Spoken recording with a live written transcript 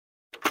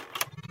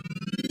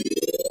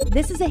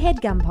This is a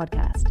HeadGum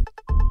podcast.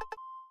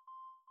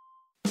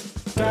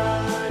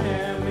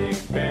 Dynamic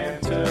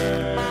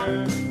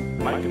banter.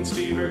 Mike and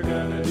Steve are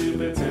gonna do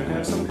bits and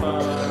have some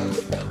fun.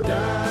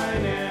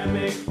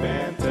 Dynamic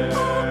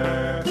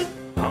banter.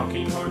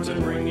 Honking horns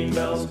and ringing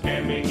bells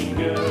and making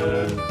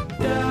good.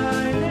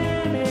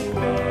 Dynamic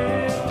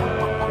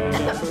banter.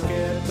 Don't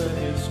forget the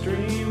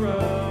history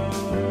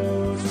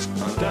road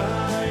on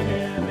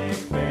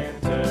Dynamic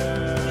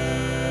banter.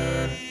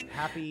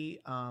 Happy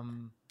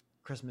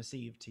Christmas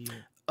Eve to you.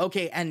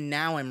 Okay, and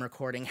now I'm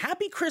recording.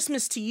 Happy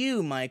Christmas to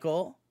you,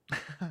 Michael.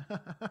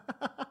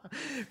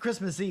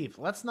 Christmas Eve.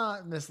 Let's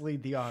not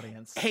mislead the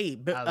audience. Hey,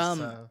 but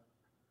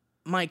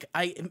Mike,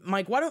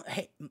 why don't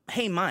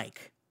hey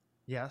Mike.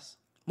 Yes.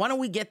 Why don't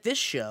we get this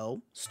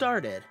show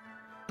started?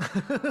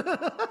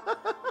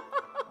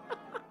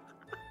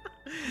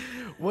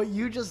 What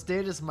you just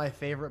did is my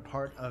favorite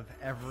part of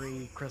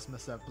every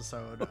Christmas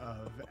episode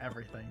of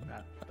everything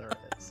that there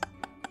is.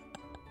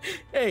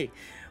 Hey,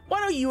 why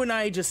don't you and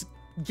I just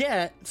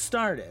get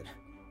started?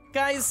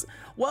 Guys,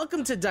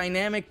 welcome to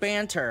Dynamic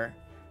Banter.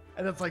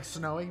 And it's like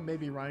snowing,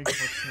 maybe Ryan can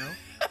put snow.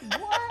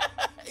 What?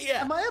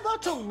 Yeah. Am I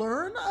about to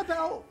learn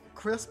about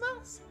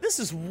Christmas? This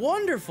is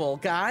wonderful,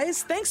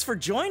 guys. Thanks for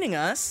joining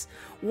us.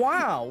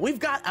 Wow, we've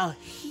got a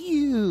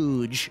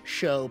huge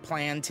show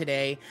planned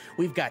today.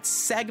 We've got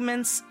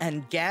segments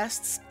and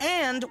guests,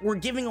 and we're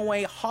giving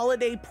away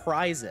holiday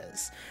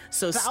prizes.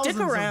 So stick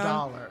around. Thousands of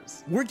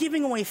dollars. We're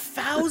giving away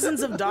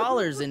thousands of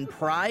dollars in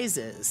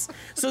prizes.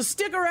 So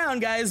stick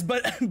around, guys.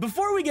 But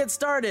before we get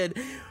started,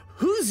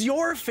 who's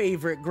your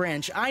favorite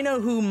Grinch? I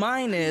know who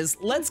mine is.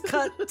 Let's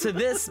cut to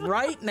this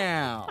right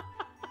now.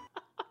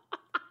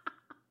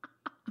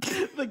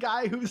 The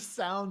guy who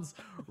sounds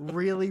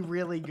really,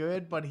 really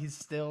good, but he's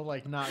still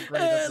like not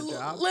great at the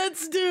job.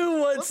 Let's do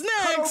what's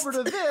next. Cut over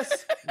to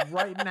this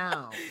right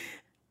now.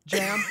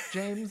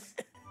 James.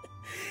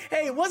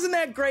 Hey, wasn't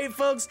that great,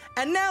 folks?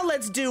 And now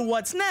let's do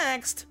what's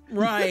next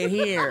right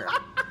here.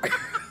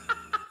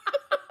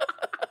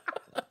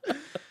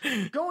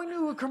 Going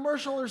to a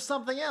commercial or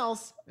something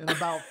else in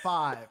about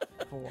 5,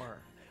 4,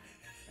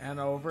 and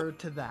over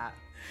to that.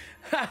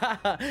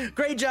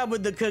 Great job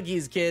with the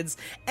cookies, kids.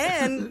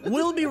 And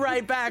we'll be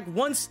right back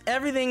once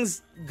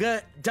everything's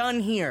done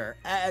here.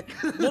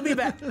 We'll be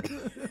back. They're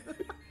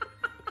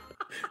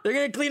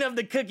going to clean up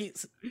the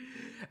cookies.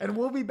 And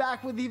we'll be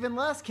back with even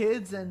less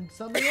kids and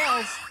something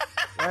else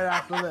right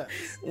after this.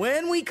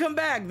 When we come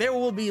back, there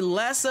will be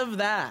less of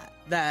that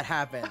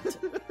happened.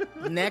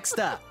 Next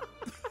up.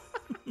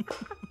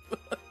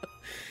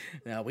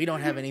 No, we don't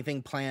have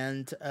anything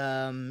planned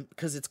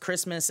because it's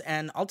Christmas.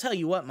 And I'll tell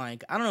you what,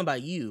 Mike, I don't know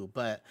about you,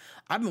 but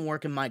I've been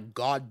working my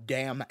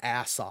goddamn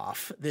ass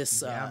off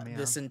this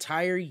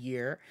entire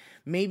year.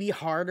 Maybe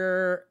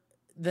harder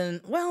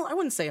than, well, I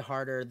wouldn't say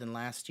harder than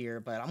last year,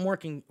 but I'm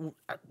working.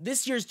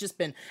 This year's just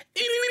been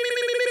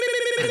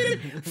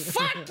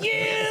fuck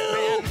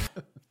you.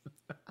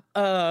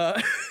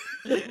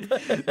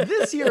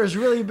 This year has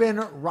really been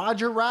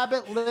Roger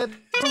Rabbit lip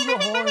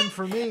horn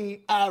for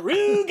me.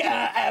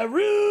 Aruga,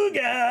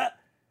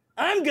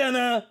 I'm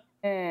gonna.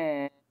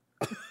 Shit!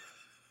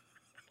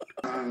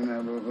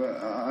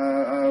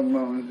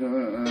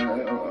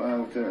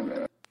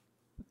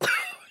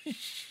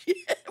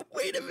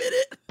 Wait a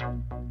minute.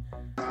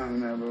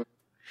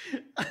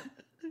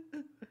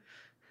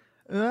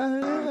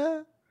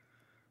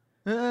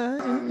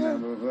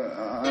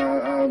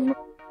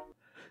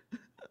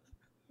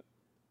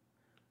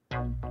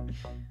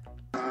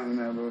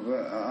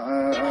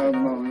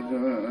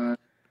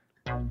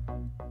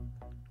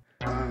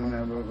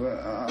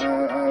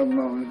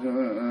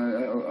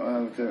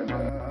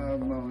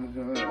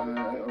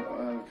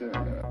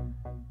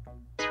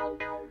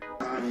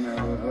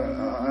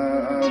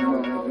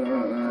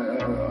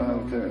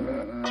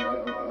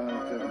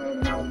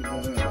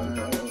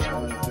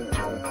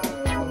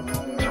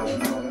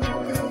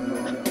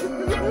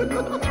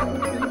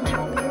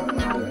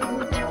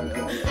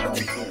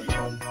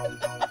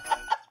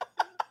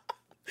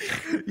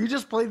 You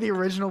just played the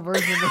original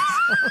version of this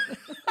song.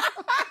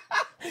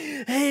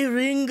 Hey,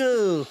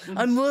 Ringo,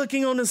 I'm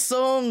working on a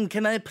song.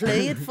 Can I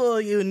play it for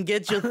you and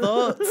get your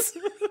thoughts?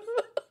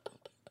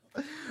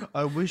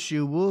 I wish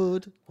you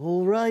would.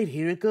 All right,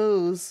 here it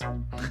goes.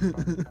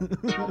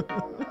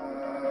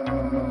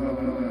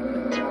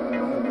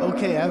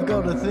 Okay, I've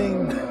got a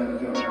thing.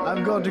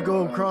 I've got to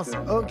go across.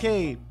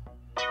 Okay,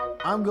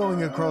 I'm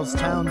going across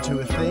town to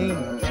a thing.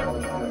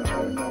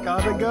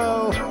 Gotta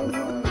go.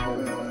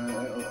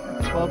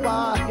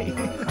 Bye-bye.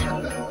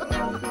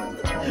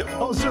 I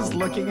was just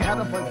looking at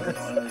him like this.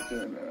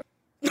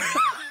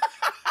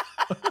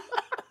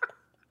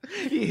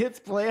 He hits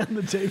play on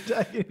the tape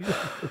deck and he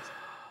goes.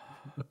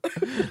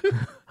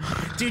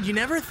 Dude, you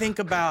never think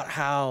about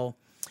how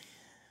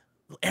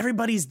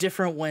everybody's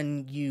different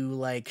when you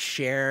like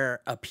share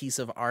a piece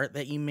of art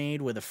that you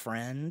made with a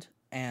friend,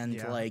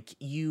 and like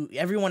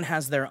everyone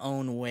has their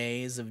own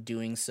ways of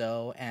doing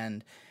so,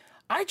 and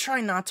I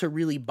try not to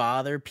really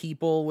bother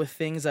people with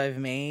things I've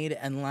made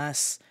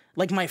unless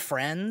like my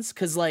friends,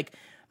 because like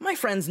my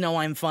friends know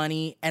I'm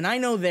funny, and I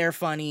know they're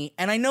funny,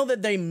 and I know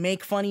that they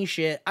make funny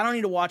shit. I don't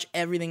need to watch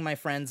everything my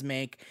friends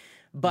make,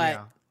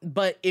 but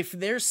if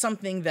there's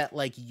something that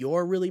like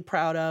you're really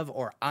proud of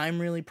or I'm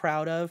really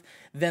proud of,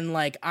 then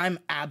like I'm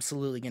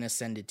absolutely gonna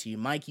send it to you.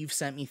 Mike, you've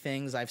sent me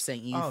things, I've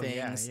sent you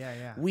things.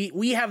 Yeah.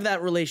 We have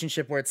that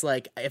relationship where it's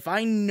like, if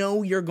I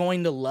know you're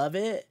going to love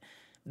it,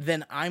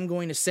 then I'm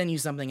going to send you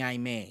something I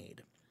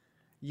made.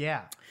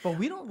 Yeah, but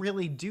we don't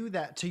really do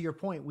that. To your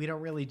point, we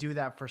don't really do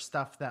that for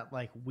stuff that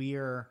like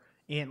we're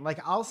in. Like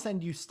I'll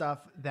send you stuff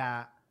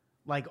that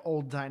like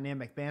old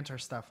dynamic banter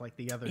stuff like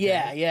the other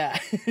day. Yeah.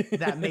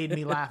 That made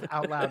me laugh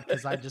out loud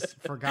because I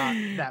just forgot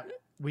that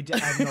I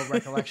have no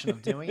recollection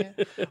of doing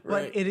it.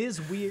 But it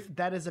is weird.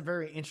 That is a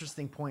very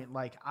interesting point.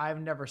 Like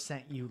I've never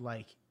sent you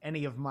like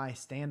any of my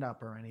stand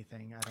up or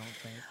anything, I don't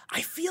think.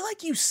 I feel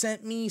like you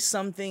sent me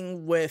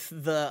something with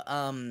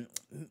the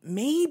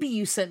maybe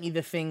you sent me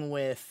the thing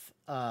with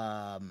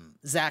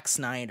Zack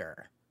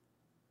Snyder.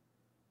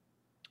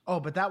 Oh,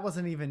 but that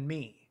wasn't even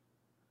me.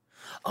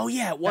 Oh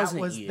yeah, it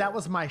wasn't you. That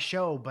was my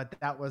show, but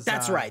that was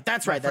That's right.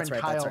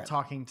 Kyle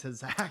talking to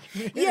Zach.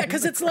 Yeah,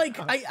 because it's like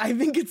I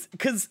think it's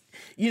because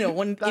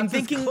when I'm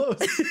thinking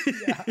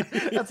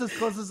that's as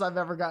close as I've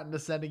ever gotten to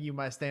sending you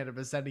my stand up,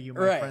 is sending you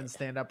my friend's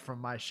stand up from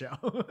my show.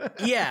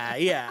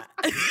 Yeah.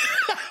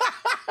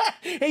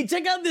 Hey,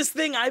 check out this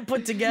thing I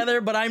put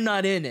together, but I'm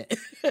not in it.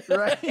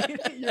 Right?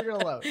 You're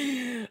gonna love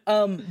it.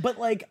 But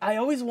like I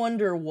always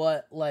wonder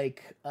what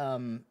like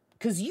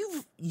because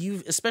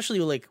you've especially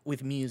like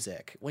with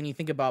music, when you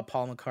think about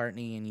Paul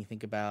McCartney and you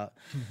think about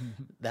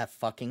that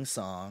fucking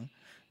song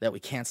that we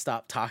can't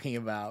stop talking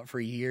about for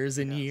years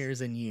and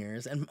years and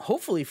years, and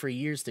hopefully for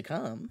years to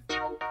come.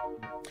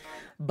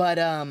 But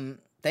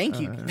thank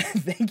you,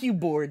 thank you,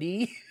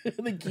 Bordy,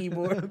 the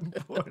keyboard.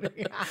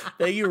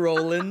 Thank you,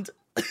 Roland.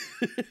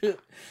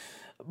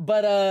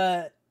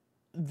 But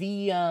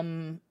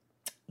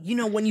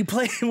when you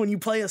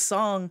play a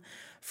song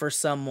for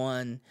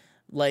someone,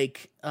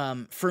 like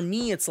for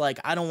me it's like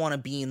I don't want to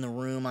be in the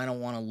room, I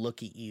don't want to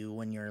look at you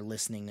when you're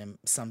listening to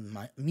some of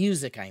my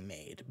music I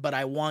made, but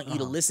I want you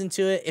to listen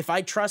to it. If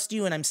I trust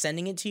you and I'm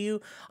sending it to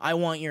you, I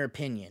want your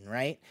opinion,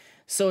 right?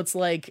 So it's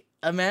like,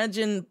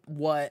 imagine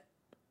what,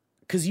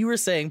 because you were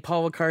saying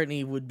Paul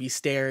McCartney would be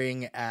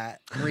staring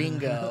at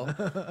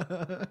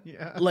Ringo,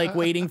 like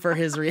waiting for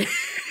his reaction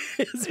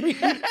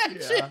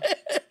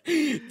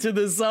to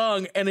the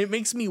song. And it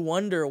makes me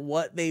wonder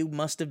what they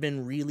must have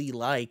been really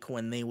like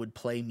when they would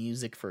play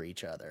music for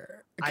each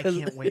other. I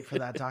can't wait for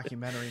that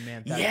documentary,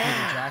 man. That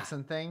Peter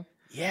Jackson thing.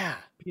 Yeah.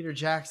 Peter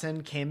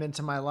Jackson came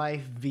into my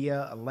life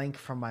via a link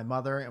from my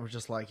mother and was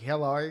just like,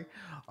 hello,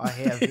 I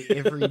have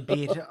every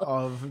bit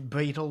of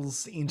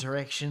Beatles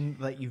interaction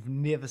that you've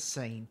never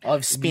seen.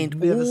 I've spent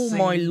all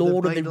my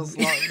Lord of the Beatles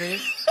like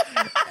this.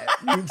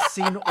 You've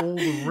seen all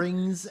the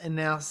rings and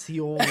now see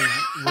all the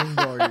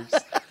Ringos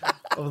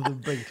of the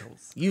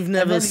Beatles. You've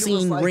never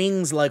seen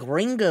rings like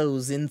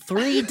Ringo's in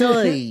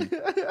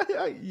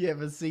 3D. You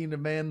ever seen a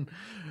man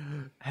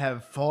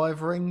have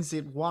 5 rings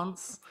at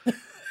once?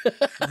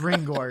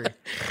 Ringo.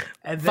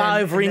 And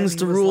 5 rings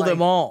to rule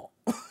them all.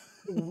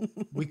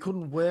 We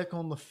couldn't work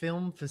on the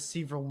film for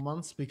several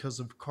months because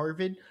of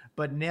COVID,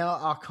 but now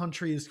our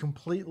country is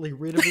completely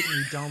rid of it and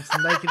we dance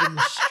naked in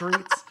the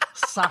streets.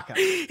 Sucker.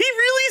 He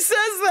really says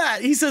that.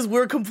 He says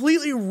we're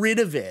completely rid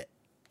of it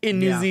in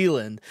New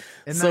Zealand.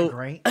 Isn't that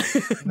great?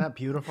 Isn't that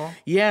beautiful?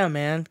 Yeah,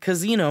 man.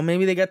 Because,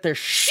 maybe they got their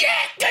shit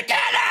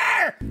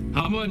together.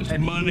 How much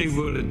money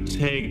would it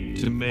take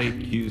to make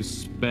you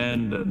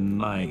spend a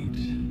night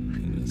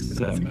in a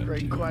cemetery? That's a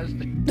great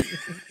question.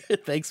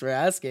 Thanks for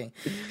asking.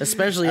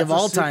 Especially of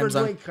all times.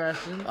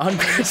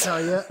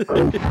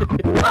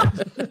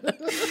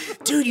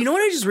 Dude, you know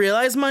what I just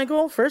realized,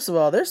 Michael? First of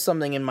all, there's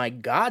something in my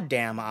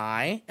goddamn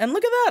eye. And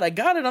look at that. I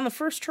got it on the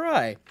first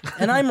try.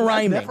 And I'm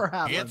rhyming. Never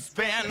happens. It's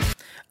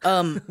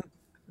been...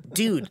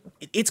 Dude,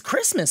 it's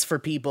Christmas for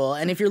people.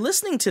 And if you're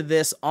listening to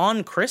this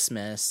on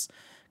Christmas,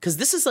 because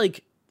this is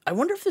like, I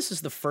wonder if this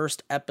is the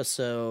first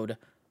episode,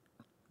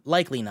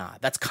 likely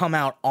not, that's come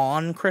out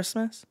on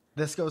Christmas.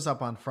 This goes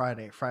up on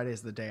Friday.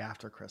 Friday's the day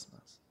after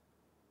Christmas.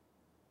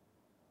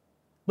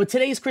 But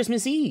today's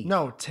Christmas Eve.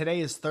 No, today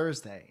is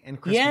Thursday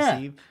and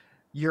Christmas Eve.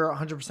 You're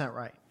 100%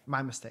 right.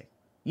 My mistake.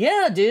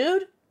 Yeah,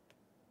 dude.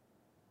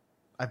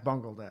 I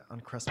bungled it on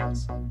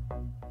Christmas.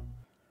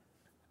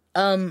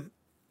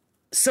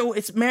 So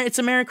it's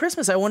a Merry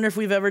Christmas. I wonder if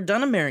we've ever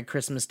done a Merry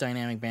Christmas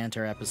Dynamic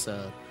Banter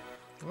episode.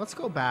 Let's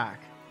go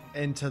back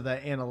into the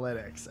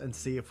analytics and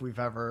see if we've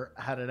ever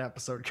had an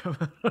episode come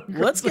out.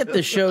 Let's get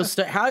this show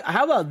started.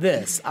 How about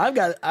this? I've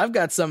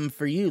got something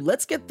for you.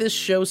 Let's get this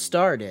show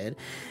started,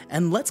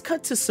 and let's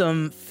cut to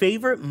some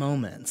favorite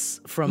moments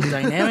from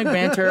Dynamic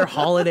Banter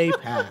Holiday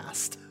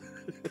Past.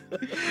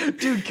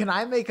 Dude, can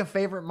I make a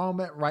favorite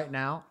moment right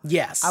now?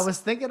 Yes. I was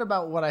thinking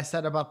about what I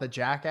said about the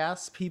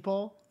Jackass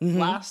people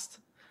last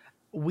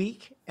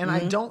week, and I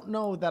don't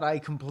know that I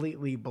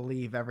completely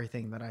believe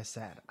everything that I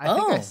said. I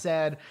think I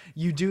said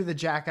you do the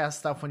Jackass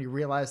stuff when you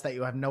realize that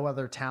you have no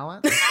other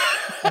talent.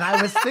 And I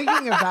was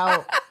thinking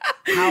about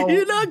how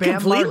You're not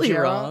Bam completely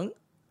Margera, wrong.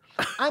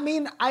 I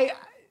mean,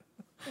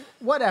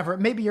 whatever.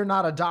 Maybe you're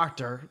not a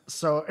doctor,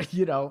 so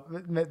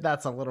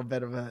that's a little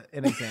bit of an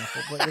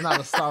example. But you're not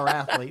a star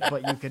athlete,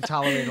 but you can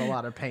tolerate a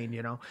lot of pain,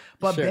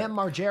 But sure. Bam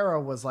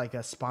Margera was like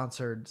a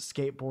sponsored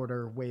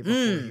skateboarder way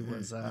before he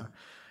was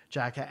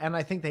Jackass, and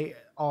I think they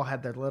all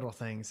had their little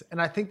things. And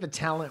I think the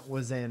talent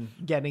was in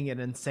getting an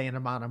insane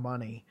amount of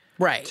money,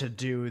 right, to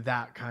do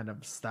that kind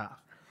of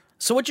stuff.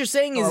 So what you're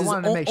saying is, I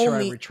wanted to make sure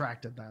I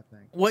retracted that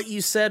thing. What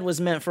you said was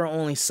meant for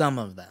only some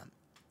of them.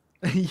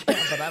 Yeah,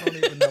 but I don't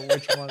even know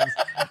which ones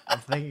I'm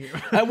thinking.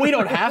 We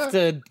don't have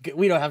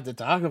to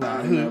talk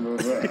about who.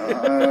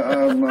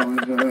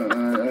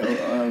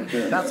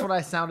 That's what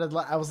I sounded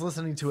like. I was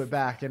listening to it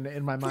back, and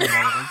in my mind,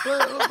 I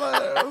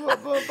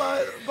was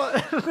like,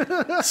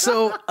 but.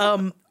 So,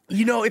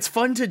 it's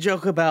fun to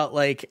joke about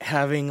like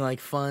having like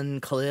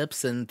fun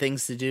clips and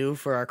things to do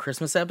for our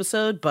Christmas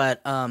episode,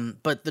 but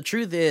the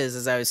truth is,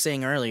 as I was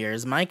saying earlier,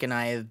 is Mike and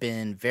I have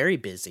been very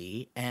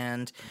busy,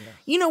 and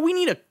we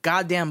need a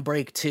goddamn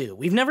break too.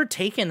 We've never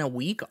taken a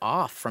week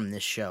off from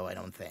this show, I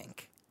don't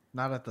think.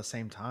 Not at the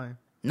same time.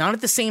 Not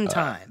at the same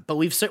time, but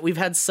we've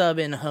had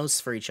sub-in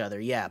hosts for each other,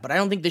 yeah. But I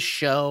don't think the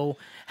show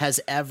has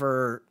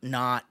ever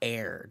not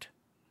aired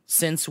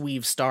since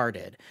we've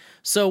started.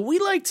 So we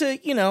like to,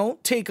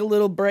 take a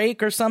little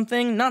break or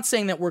something. Not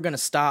saying that we're going to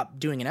stop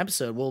doing an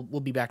episode.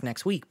 We'll be back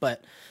next week,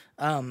 but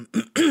but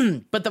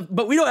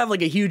we don't have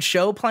like a huge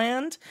show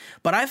planned.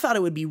 But I thought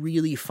it would be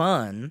really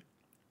fun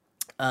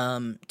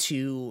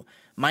to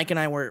Mike and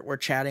I were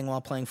chatting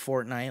while playing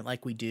Fortnite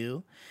like we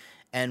do.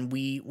 And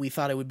we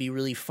thought it would be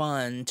really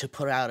fun to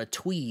put out a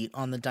tweet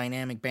on the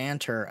Dynamic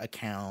Banter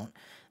account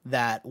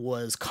that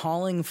was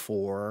calling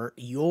for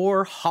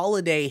your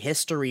holiday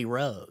history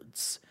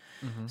roads.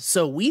 Mm-hmm.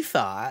 So we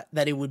thought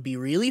that it would be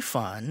really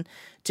fun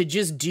to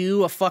just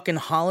do a fucking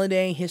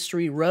holiday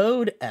history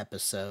road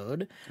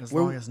episode. As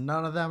long as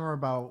none of them are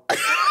about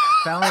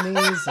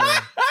felonies or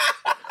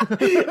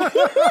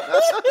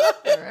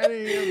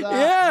any of that.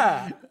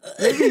 Yeah.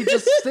 Maybe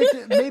just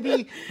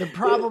maybe the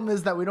problem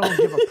is that we don't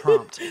give a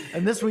prompt.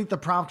 And this week the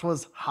prompt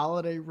was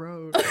Holiday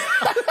Road.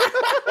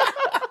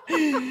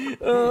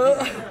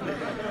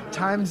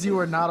 Times you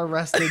were not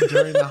arrested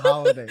during the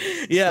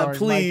holidays. Yeah,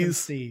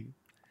 please.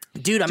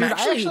 Dude, I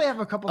actually have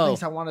a couple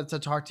things I wanted to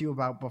talk to you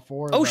about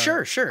before.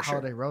 Sure.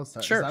 Holiday Road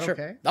stuff. Is that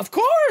okay? Of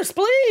course,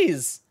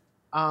 please.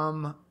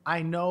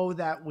 I know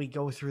that we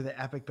go through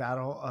the epic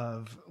battle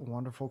of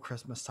Wonderful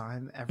Christmas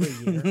Time every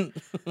year.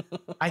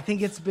 I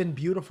think it's been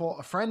beautiful.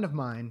 A friend of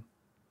mine,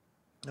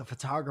 a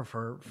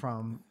photographer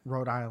from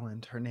Rhode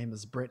Island, her name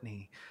is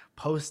Brittany,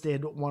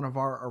 posted one of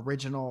our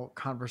original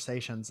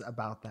conversations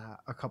about that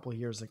a couple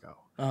years ago.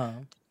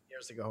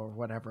 Years ago or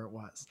whatever it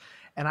was.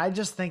 And I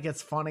just think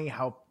it's funny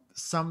how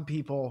some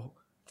people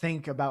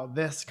think about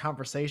this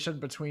conversation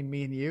between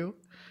me and you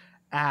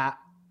at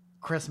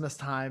Christmas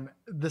time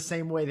the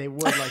same way they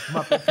would like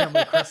Muppet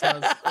Family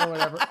Christmas or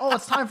whatever. Oh,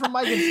 it's time for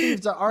Mike and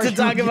Steve to argue to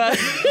talk about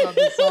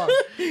this song.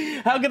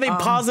 How could they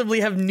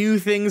possibly have new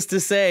things to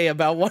say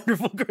about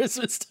Wonderful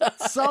Christmas Time?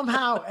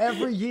 Somehow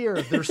every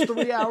year there's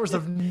 3 hours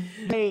of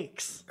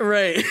makes.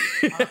 Right.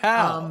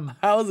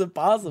 How is it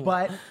possible?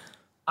 But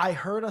I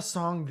heard a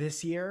song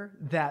this year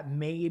that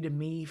made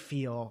me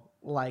feel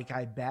like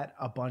I bet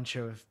a bunch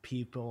of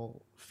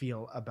people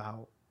feel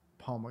about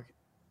Paul McCartney.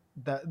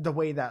 The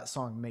way that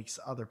song makes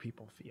other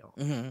people feel.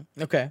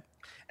 Mm-hmm. Okay.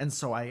 And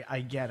so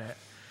I get it.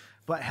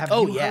 But have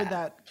you heard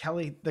that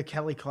the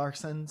Kelly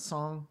Clarkson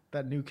song,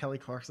 that new Kelly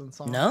Clarkson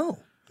song? No.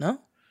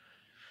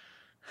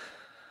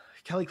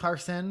 Kelly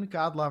Clarkson,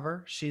 God love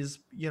her. She's,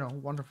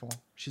 wonderful.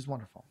 She's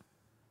wonderful.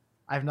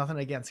 I have nothing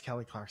against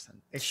Kelly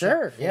Clarkson.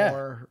 Except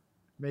for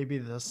maybe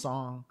the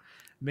song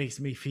makes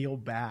me feel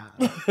bad.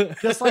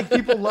 Just like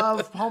people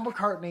love Paul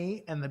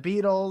McCartney and the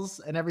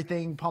Beatles and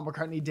everything Paul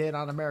McCartney did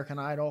on American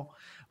Idol.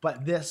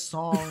 But this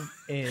song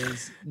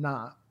is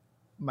not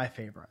my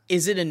favorite.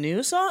 Is it a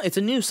new song? It's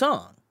a new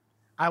song.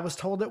 I was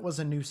told it was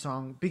a new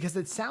song because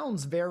it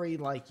sounds very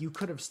like you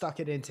could have stuck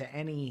it into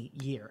any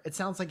year. It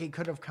sounds like it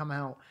could have come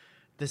out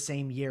the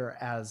same year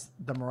as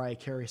the Mariah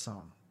Carey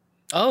song.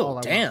 Oh,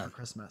 damn. For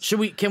Christmas.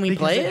 Can we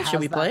play it?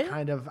 Should we play it?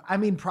 Kind of, I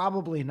mean,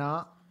 probably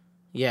not.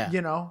 Yeah.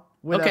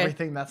 With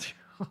everything that's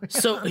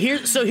So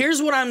here's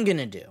what I'm going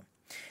to do.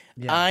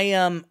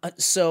 Yeah.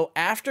 So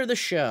after the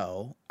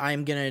show,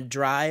 I'm going to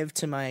drive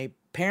to my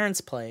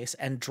parents' place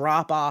and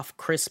drop off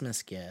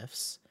Christmas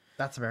gifts.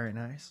 That's very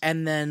nice.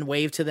 And then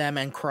wave to them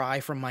and cry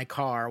from my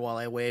car while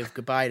I wave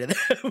goodbye to them.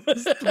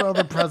 Throw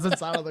the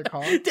presents out of the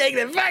car. Take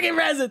the fucking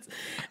presents.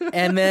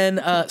 And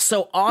then,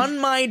 so on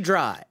my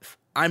drive,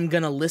 I'm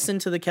going to listen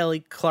to the Kelly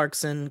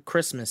Clarkson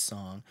Christmas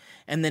song.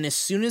 And then as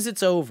soon as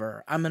it's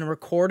over, I'm going to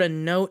record a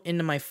note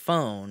into my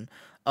phone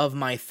of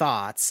my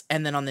thoughts,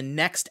 and then on the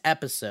next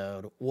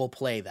episode we'll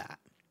play that.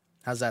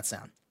 How's that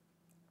sound?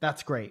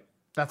 That's great.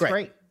 That's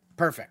great.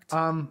 Perfect.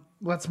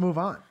 Let's move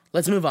on.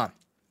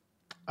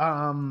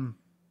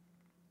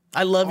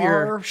 I love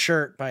your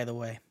shirt, by the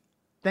way.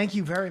 Thank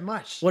you very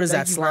much. What is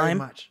that,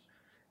 slime?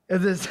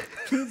 This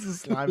is a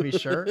slimy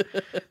shirt.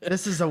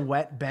 This is a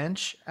wet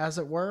bench, as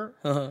it were.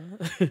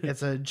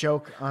 It's a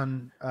joke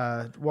on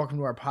welcome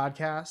to our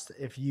podcast.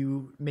 If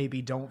you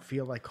maybe don't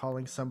feel like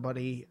calling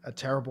somebody a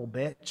terrible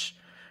bitch,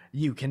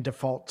 you can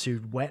default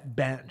to wet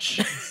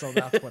bench. So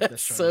that's what this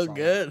shirt so is all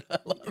good.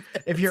 about. I love it.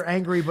 If you're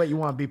angry but you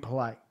want to be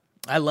polite.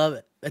 I love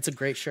it. It's a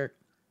great shirt.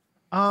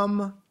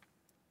 I'd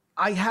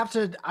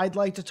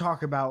like to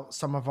talk about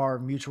some of our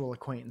mutual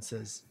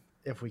acquaintances,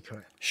 if we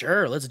could.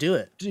 Sure, let's do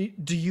it.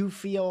 Do you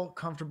feel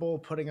comfortable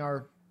putting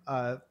our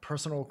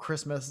personal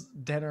Christmas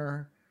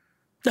dinner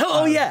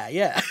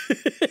yeah.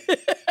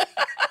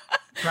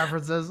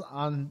 preferences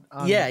on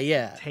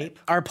tape?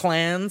 Our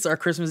plans, our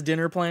Christmas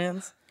dinner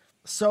plans.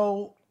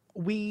 So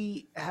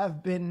we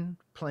have been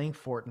playing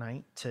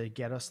Fortnite to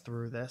get us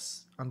through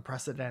this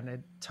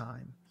unprecedented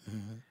time.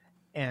 Mm-hmm.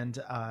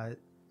 And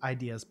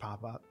ideas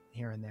pop up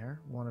here and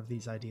there. One of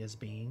these ideas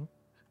being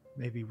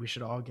maybe we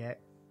should all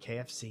get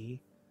KFC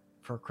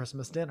for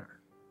Christmas dinner,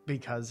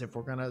 because if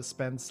we're gonna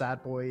spend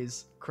sad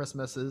boys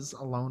Christmases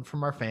alone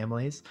from our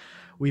families,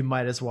 we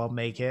might as well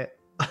make it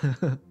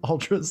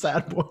ultra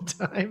sad boy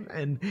time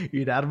and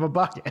eat out of a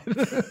bucket.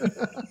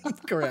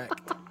 Correct.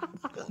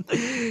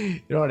 You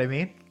know what I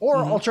mean? Or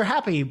ultra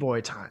happy boy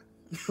time.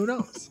 Who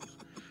knows?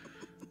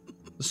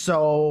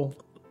 So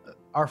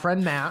our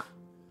friend Matt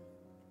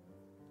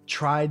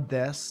tried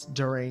this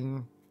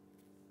during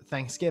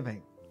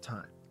Thanksgiving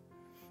time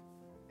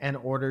and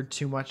ordered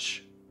too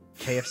much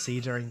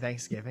KFC during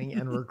Thanksgiving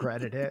and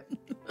regretted it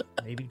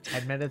maybe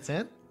 10 minutes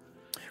in.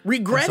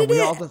 Regretted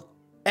it?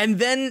 And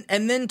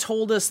then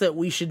told us that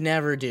we should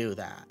never do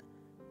that.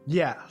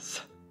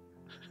 Yes.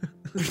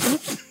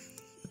 This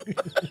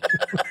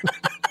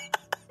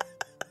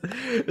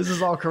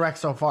is all correct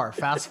so far.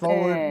 Fast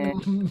forward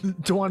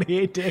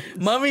 28 days.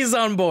 Mummy's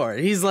on board.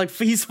 He's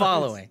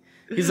following.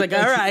 He's like, all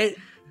right.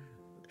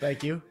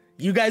 Thank you.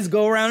 You guys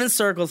go around in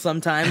circles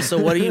sometimes. So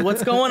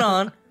what's going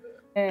on?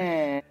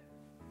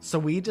 So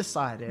we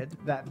decided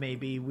that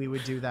maybe we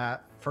would do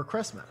that for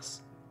Christmas.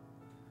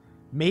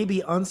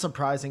 Maybe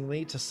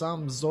unsurprisingly to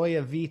some,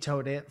 Zoya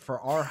vetoed it for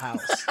our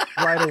house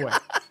right away.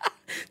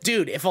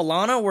 Dude, if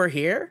Alana were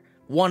here,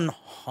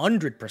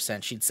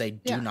 100% she'd say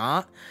do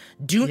not.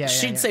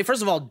 She'd say,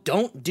 first of all,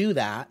 don't do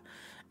that.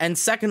 And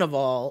second of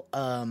all,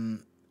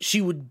 she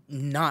would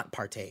not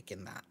partake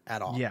in that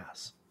at all.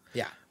 Yes.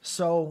 Yeah.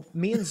 So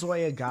me and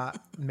Zoya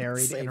got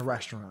married in a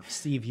restaurant.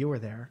 Steve, you were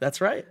there. That's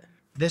right.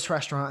 This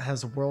restaurant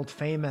has a world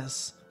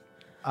famous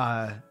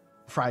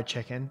fried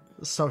chicken.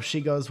 So she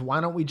goes,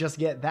 why don't we just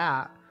get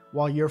that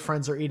while your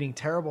friends are eating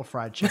terrible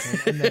fried chicken?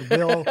 And then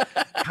we'll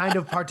kind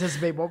of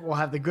participate, but we'll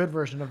have the good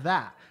version of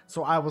that.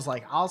 So I was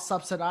like, I'll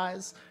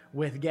subsidize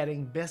with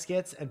getting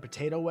biscuits and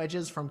potato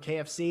wedges from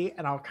KFC,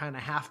 and I'll kind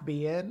of half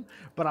be in,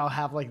 but I'll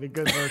have like the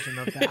good version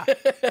of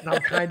that. And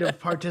I'll kind of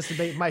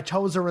participate. My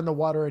toes are in the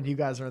water and you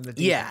guys are in the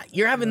deep. Yeah,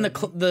 you're having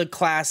the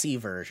classy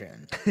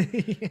version.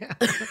 Yeah.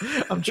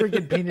 I'm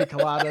drinking pina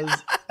coladas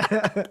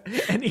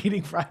and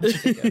eating fried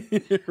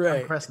chicken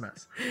on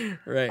Christmas.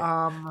 Right.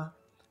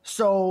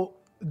 So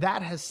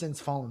that has since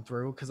fallen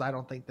through because I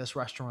don't think this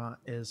restaurant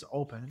is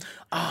open.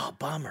 Oh,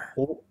 bummer.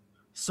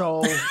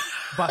 So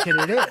bucket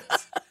it is.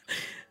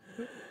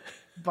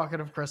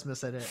 Bucket of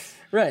Christmas it is.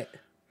 Right.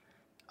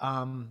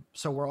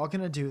 So we're all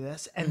going to do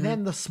this. And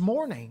then this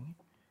morning,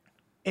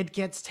 it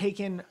gets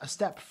taken a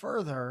step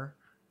further.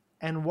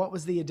 And what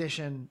was the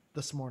addition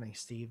this morning,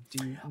 Steve?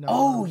 Do you know?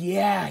 Oh,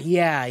 yeah.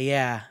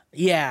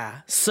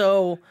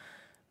 So,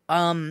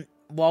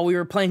 while we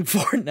were playing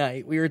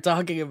Fortnite, we were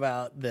talking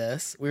about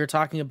this. We were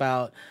talking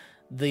about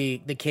the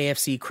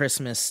KFC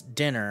Christmas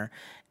dinner.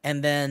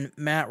 And then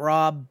Matt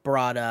Robb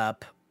brought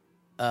up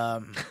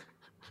that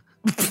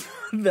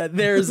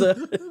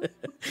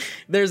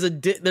there's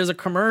a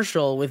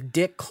commercial with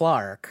Dick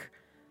Clark,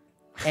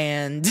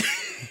 and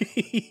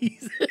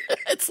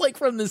it's like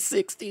from the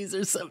 60s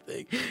or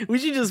something. We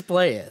should just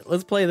play it.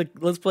 Let's play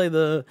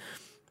the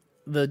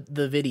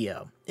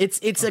video. It's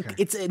a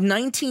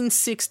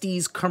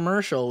 1960s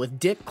commercial with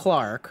Dick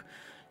Clark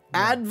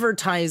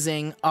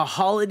advertising a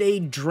holiday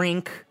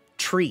drink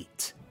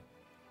treat.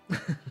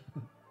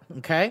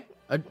 Okay?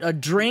 A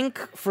drink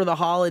for the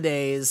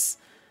holidays.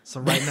 So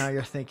right now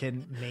you're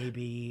thinking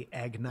maybe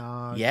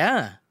eggnog.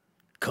 Yeah.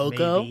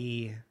 Cocoa.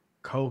 Maybe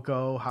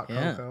cocoa, hot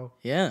cocoa.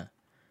 Yeah.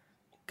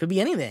 Could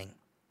be anything.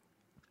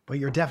 But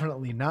you're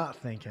definitely not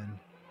thinking.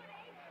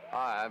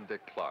 Hi, I'm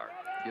Dick Clark.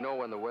 You know,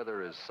 when the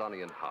weather is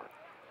sunny and hot,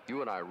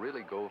 you and I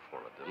really go for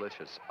a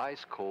delicious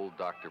ice-cold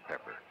Dr.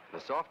 Pepper, the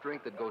soft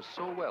drink that goes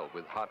so well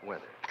with hot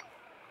weather.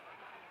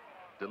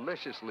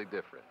 Deliciously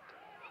different.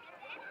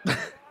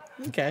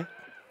 Okay.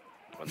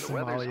 When the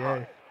weather's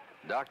hot,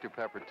 Dr.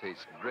 Pepper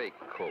tastes great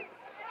cold.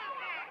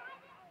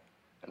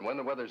 And when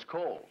the weather's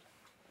cold,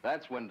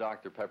 that's when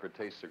Dr. Pepper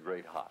tastes a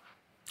great hot.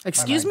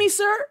 Excuse me,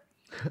 sir?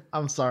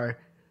 I'm sorry.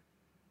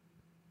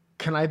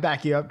 Can I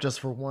back you up just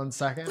for 1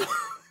 second?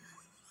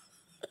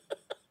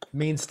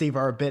 Me and Steve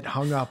are a bit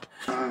hung up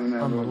on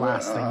the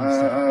last thing you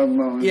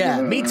said.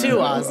 Yeah, me too,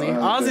 Ozzy.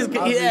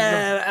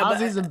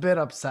 Ozzy's a bit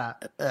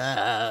upset.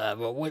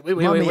 Wait.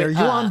 Mommy, are you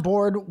on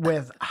board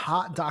with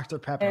hot Dr.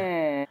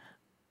 Pepper?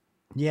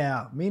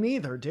 Yeah, me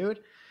neither, dude.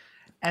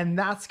 And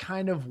that's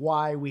kind of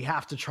why we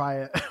have to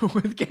try it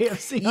with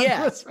KFC.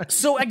 Yeah.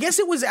 So I guess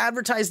it was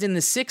advertised in the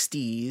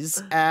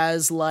 60s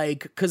as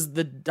like, because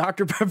the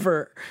Dr.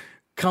 Pepper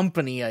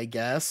company, I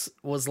guess,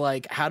 was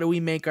like, how do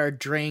we make our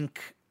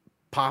drink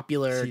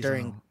popular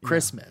during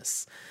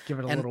Christmas? Give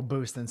it a little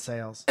boost in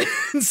sales.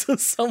 So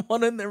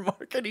someone in their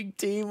marketing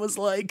team was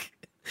like,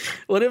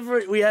 what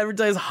if we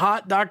advertise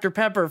hot Dr.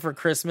 Pepper for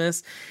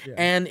Christmas? Yeah.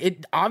 And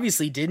it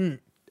obviously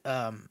didn't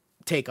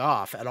take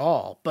off at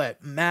all,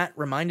 but Matt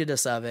reminded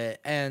us of it,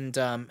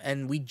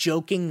 and we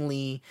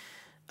jokingly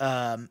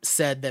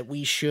said that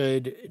we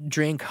should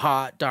drink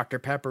hot Dr.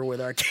 Pepper with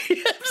our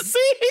KFC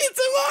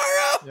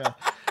tomorrow. Yeah.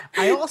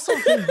 I also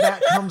think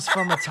that comes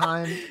from a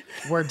time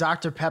where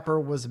Dr. Pepper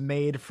was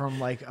made from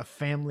like a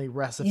family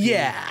recipe.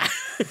 Yeah.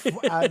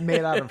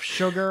 Made out of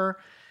sugar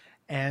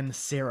and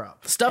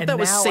syrup. Stuff that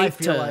was safe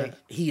to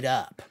heat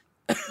up.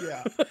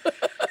 Yeah.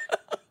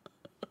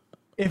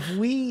 If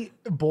we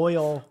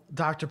boil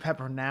Dr.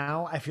 Pepper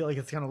now, I feel like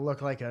it's gonna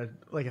look like a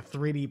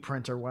 3D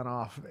printer went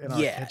off in our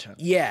kitchen.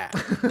 Yeah.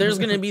 There's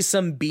gonna be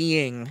some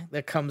being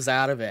that comes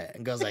out of it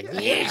and goes like,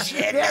 "Yeah,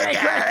 shit,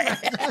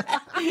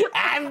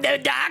 I'm the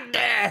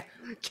doctor.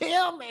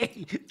 Kill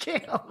me.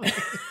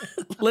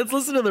 Let's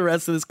listen to the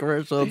rest of this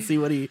commercial and see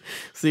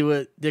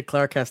what Dick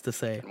Clark has to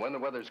say. And when the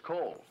weather's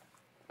cold,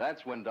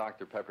 that's when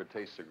Dr. Pepper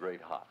tastes a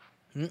great hot.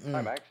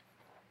 Hi, Max.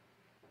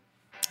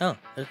 Oh.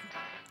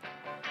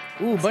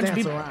 Ooh, bunch of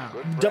people.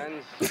 Good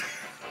friends, a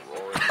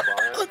roaring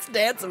fire. Let's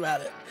dance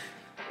about it.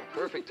 The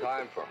perfect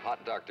time for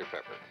hot Dr.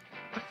 Pepper.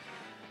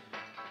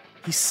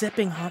 He's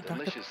sipping hot Dr.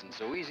 Delicious and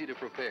so easy to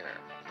prepare.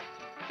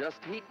 Just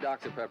heat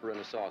Dr. Pepper in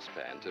a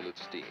saucepan till it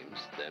steams,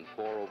 then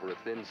pour over a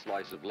thin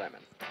slice of lemon.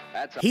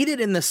 Heat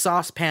it in the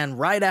saucepan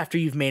right after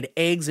you've made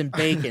eggs and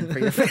bacon for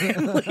your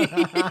family.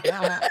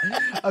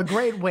 A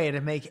great way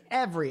to make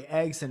every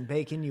eggs and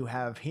bacon you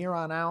have here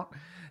on out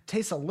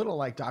taste a little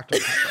like Dr.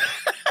 Pepper.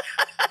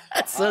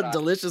 That's so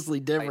deliciously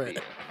different.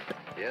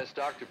 Yes,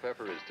 Dr.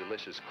 Pepper is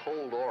delicious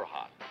cold or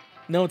hot.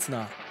 No, it's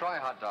not. Try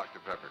hot Dr.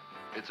 Pepper.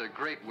 It's a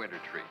great winter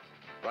treat.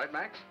 Right,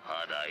 Max?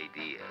 Hot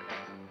idea.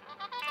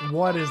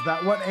 What is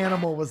that? What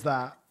animal was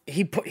that?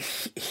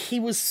 He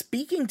was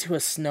speaking to a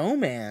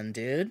snowman,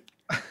 dude.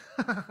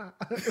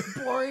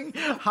 Pouring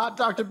hot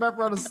Dr.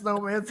 Pepper on a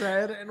snowman's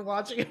head and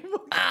watching him.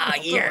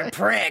 You're a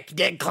prick,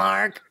 Dick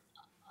Clark.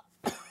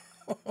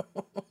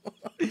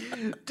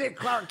 Dick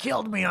Clark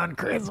killed me on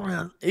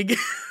Christmas.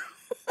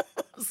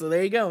 So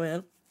there you go,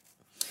 man.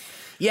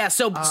 Yeah,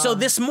 so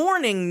this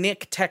morning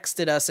Nick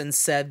texted us and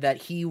said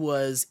that he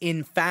was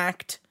in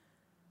fact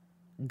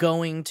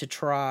going to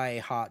try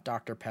hot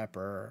Dr.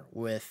 Pepper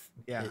with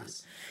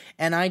his,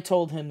 and I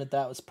told him that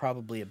was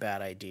probably a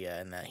bad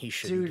idea and that he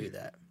shouldn't do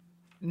that.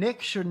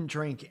 Nick shouldn't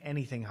drink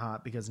anything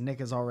hot because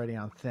Nick is already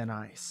on thin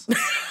ice.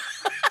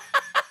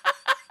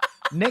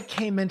 Nick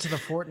came into the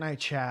Fortnite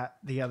chat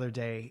the other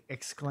day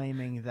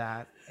exclaiming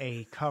that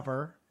a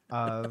cover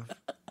of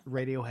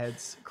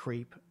Radiohead's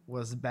Creep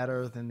was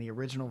better than the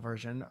original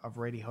version of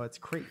Radiohead's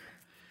Creep.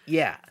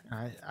 Yeah.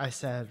 I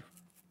said,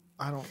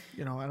 I don't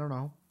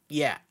know.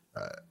 Yeah.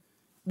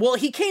 Well,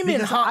 he came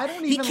in hot.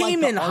 He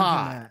came in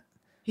hot.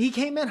 He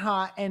came in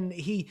hot, and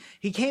he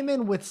came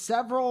in with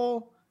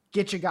several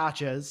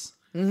gotchas,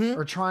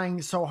 or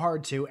trying so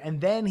hard to, and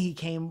then he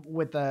came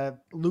with a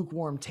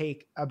lukewarm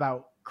take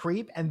about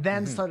Creep, and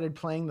then started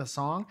playing the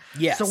song.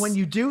 Yes. So when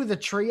you do the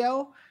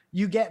trio,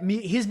 you get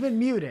he's been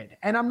muted,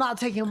 and I'm not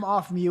taking him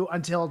off mute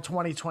until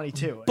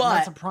 2022. But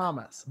that's a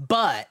promise.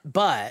 But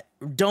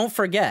don't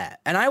forget,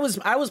 and I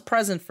was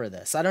present for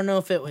this. I don't know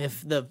if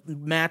the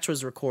match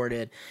was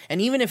recorded, and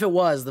even if it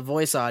was, the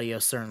voice audio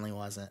certainly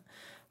wasn't.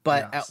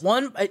 But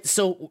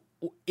so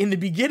in the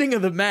beginning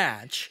of the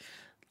match,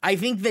 I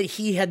think that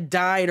he had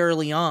died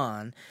early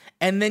on.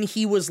 And then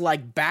he was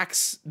like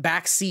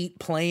backseat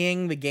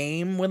playing the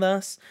game with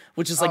us,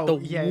 which is like the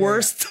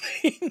worst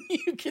thing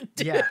you could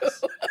do.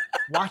 Yes.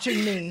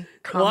 Watching me,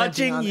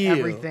 watching on you,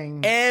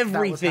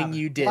 everything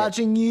you did,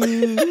 watching you,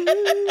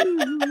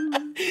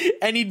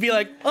 and he'd be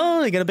like,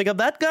 "Oh, you gonna pick up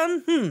that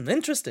gun?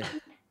 Interesting.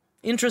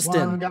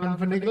 One gun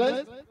for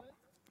Nicholas.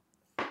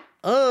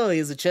 Oh,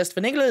 he's a chest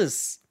for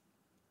Nicholas."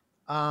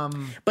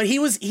 But he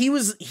was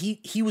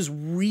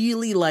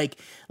really like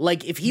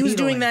if he was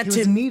doing that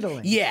to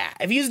needling. Yeah,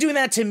 if he was doing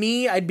that to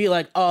me, I'd be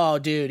like, oh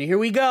dude, here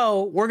we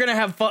go. We're gonna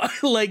have fun.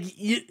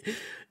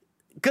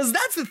 Cause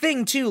that's the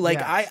thing too.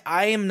 Like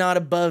I am not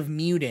above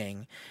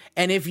muting.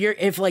 And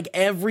if like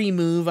every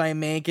move I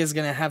make is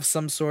gonna have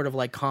some sort of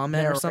like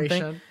comment or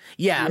something.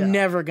 Yeah, I'm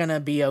never gonna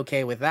be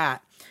okay with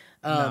that.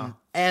 No.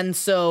 And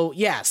so,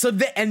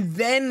 and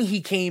then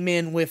he came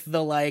in with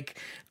the like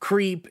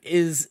Creep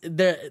is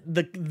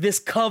this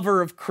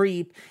cover of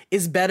Creep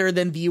is better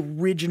than the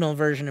original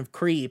version of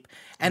Creep.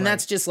 And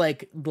that's just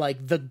like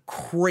the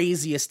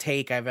craziest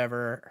take I've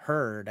ever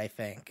heard, I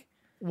think.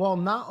 Well,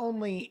 not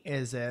only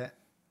is it,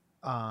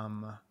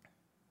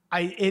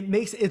 it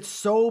makes it's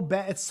so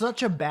bad. It's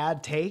such a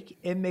bad take.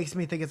 It makes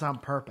me think it's on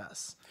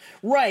purpose.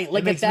 Right.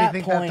 Like it makes at that me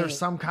think point, that there's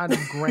some kind of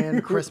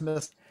grand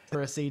Christmas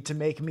conspiracy to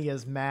make me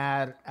as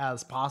mad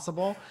as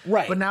possible.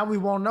 Right. But now we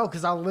won't know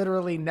because I'll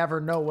literally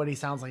never know what he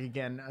sounds like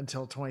again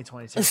until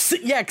 2022.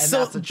 Yeah. And so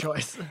that's a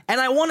choice.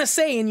 And I want to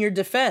say, in your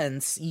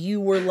defense,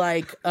 you were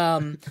like,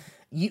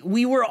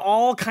 we were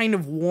all kind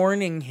of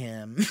warning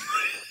him.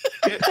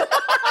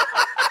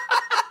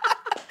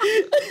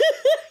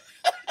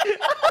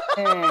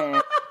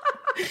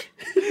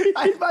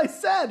 I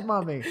said,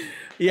 mommy.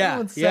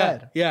 Yeah,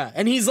 yeah.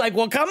 And he's like,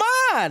 well, come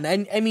on.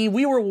 And I mean,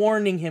 we were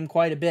warning him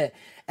quite a bit.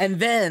 And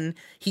then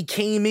he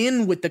came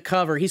in with the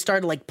cover. He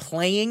started like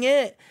playing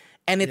it.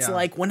 And it's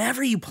like,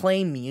 whenever you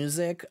play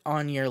music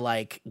on your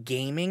like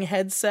gaming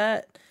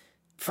headset,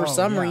 for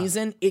some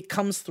reason, it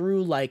comes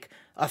through like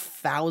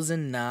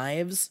 1,000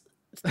 knives,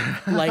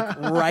 like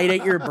right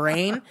at your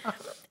brain.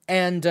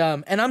 And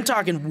I'm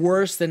talking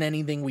worse than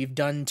anything we've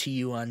done to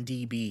you on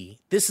DB.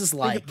 This is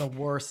like the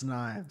worst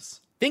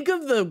knives. Think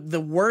of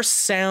the worst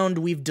sound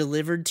we've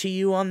delivered to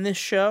you on this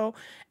show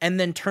and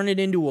then turn it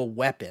into a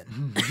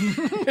weapon.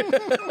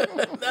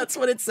 That's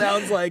what it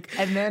sounds like.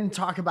 And then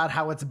talk about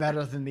how it's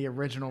better than the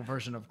original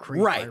version of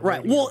Creep.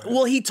 Right.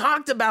 Well, he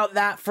talked about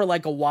that for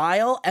like a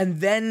while, and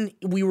then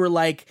we were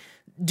like,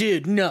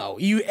 dude, no,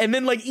 and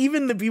then like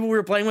even the people we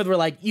were playing with were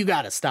like, you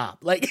gotta stop.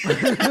 Like,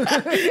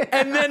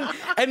 and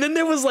then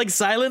there was like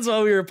silence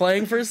while we were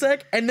playing for a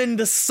sec, and then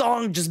the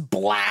song just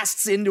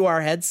blasts into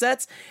our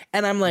headsets,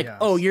 and I'm like,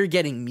 oh, you're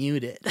getting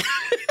muted.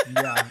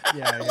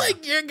 Yeah.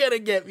 Like you're gonna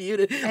get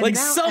muted. And like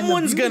now,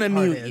 someone's gonna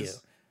mute you.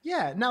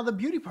 Yeah. Now the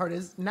beauty part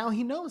is now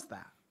he knows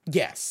that.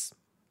 Yes.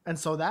 And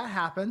so that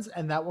happens,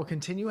 and that will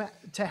continue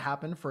to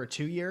happen for a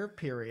 2-year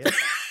period.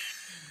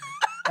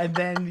 And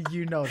then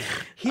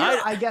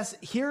I guess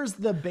here's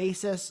the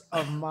basis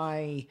of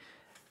my.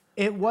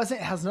 It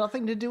has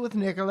nothing to do with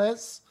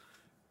Nicholas.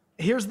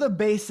 Here's the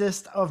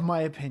basis of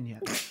my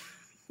opinion.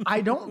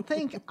 I don't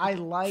think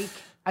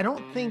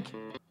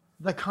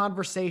the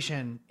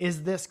conversation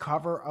is this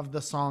cover of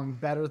the song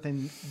better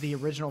than the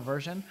original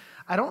version.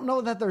 I don't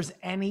know that there's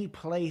any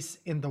place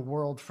in the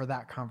world for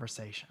that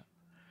conversation.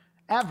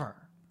 Ever.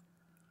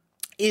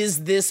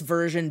 Is this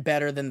version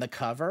better than the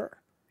cover?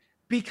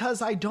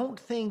 Because I don't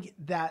think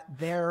that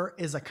there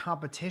is a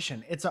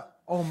competition. It's a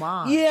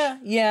homage.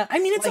 Yeah. I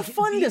mean, it's like a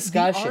fun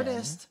discussion. The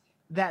artist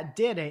that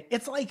did it,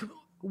 it's like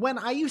when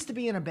I used to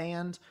be in a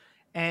band,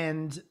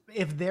 and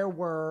if there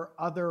were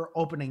other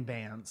opening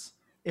bands,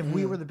 if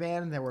we were the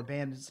band and there were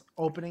bands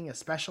opening,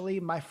 especially,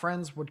 my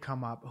friends would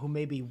come up who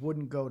maybe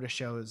wouldn't go to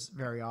shows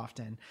very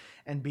often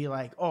and be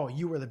like, oh,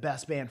 you were the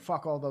best band.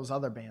 Fuck all those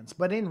other bands.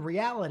 But in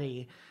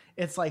reality,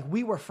 it's like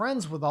we were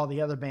friends with all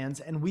the other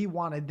bands and we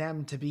wanted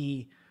them to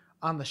be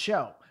on the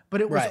show, but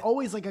it was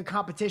always like a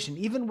competition.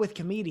 Even with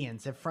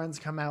comedians, if friends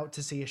come out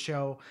to see a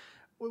show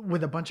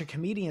with a bunch of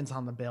comedians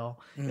on the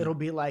bill, it'll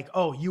be like,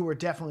 oh, you were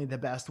definitely the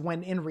best,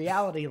 when in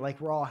reality, like,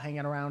 we're all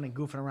hanging around and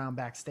goofing around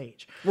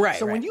backstage.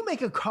 So when you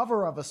make a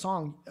cover of a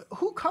song,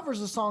 who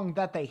covers a song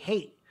that they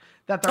hate,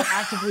 that they're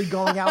actively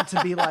going out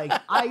to be like,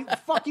 I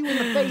fuck you in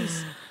the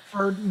face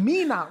for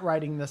me not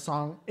writing this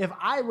song. If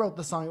I wrote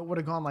the song, it would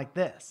have gone like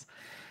this,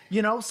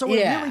 so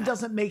it really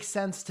doesn't make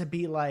sense to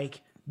be like,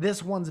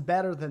 this one's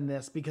better than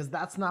this, because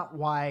that's not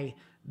why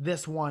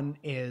this one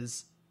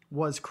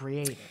was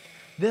created.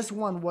 This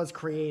one was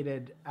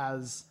created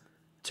as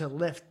to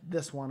lift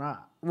this one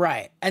up.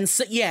 Right. And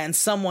so, and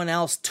someone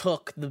else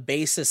took the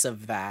basis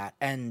of that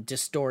and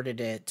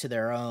distorted it to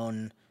their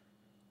own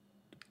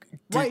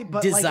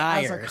but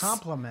desires. Like as a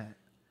compliment,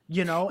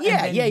 and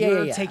then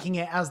you're taking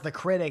it as the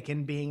critic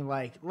and being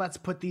like, let's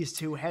put these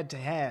two head to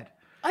head.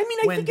 I mean,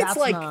 I think it's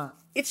like,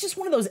 it's just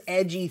one of those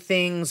edgy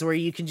things where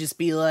you can just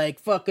be like,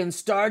 fucking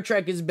Star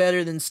Trek is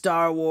better than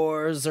Star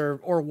Wars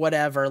or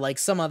whatever, like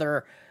some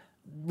other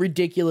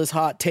ridiculous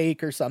hot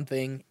take or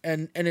something.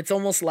 And it's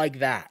almost like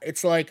that.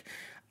 It's like,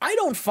 I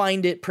don't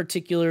find it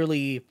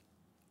particularly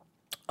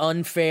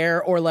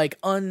unfair or like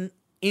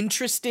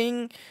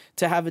uninteresting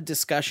to have a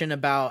discussion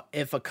about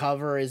if a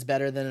cover is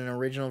better than an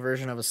original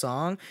version of a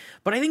song.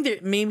 But I think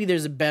that maybe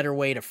there's a better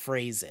way to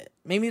phrase it.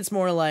 Maybe it's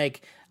more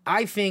like,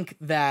 I think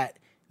that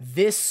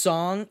this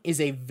song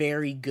is a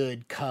very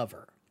good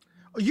cover.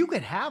 You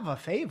could have a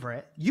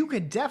favorite. You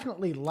could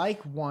definitely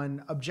like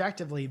one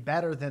objectively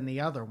better than the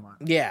other one.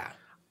 Yeah.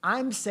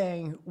 I'm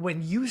saying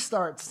when you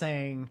start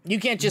saying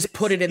you can't just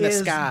put it in the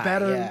sky.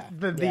 Better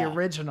than the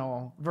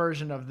original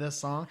version of this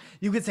song.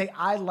 You could say,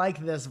 I like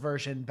this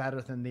version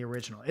better than the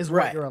original, is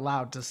what you're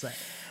allowed to say.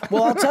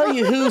 Well, I'll tell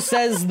you who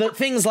says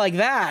things like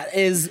that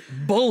is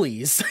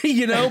bullies,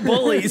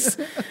 bullies.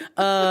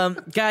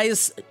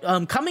 Guys,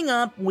 coming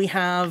up, we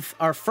have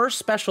our first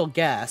special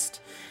guest.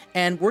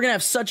 And we're going to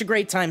have such a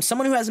great time.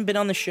 Someone who hasn't been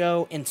on the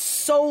show in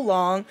so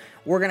long.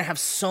 We're going to have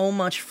so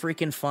much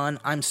freaking fun.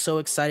 I'm so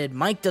excited.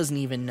 Mike doesn't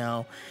even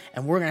know.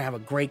 And we're going to have a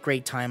great,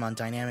 great time on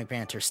Dynamic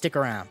Banter. Stick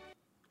around.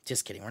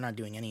 Just kidding. We're not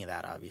doing any of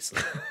that,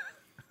 obviously.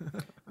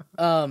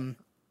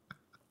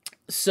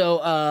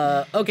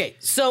 So okay.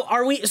 So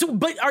are we? So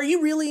but are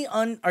you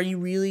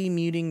really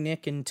muting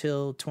Nick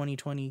until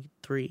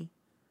 2023?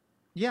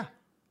 Yeah.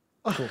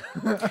 Cool.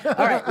 All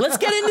right, let's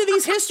get into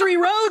these history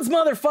roads,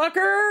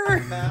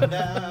 motherfucker. Found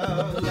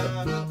out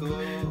long ago.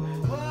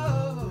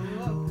 Whoa,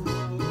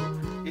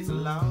 it's a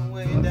long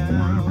way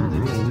down the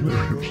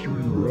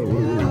history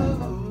road.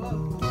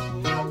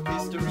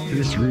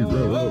 History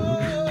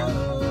road.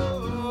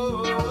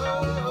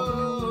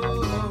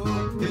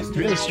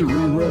 History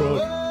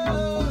road.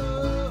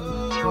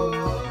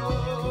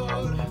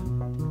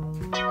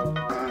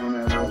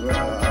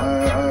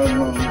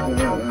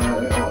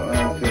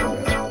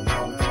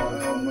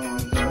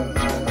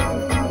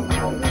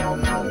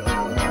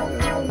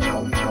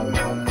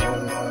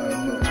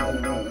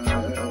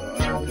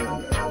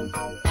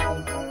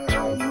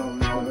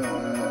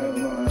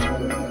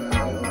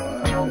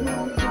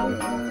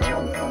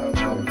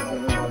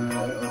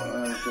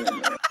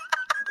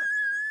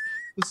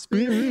 The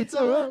spirits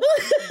are up.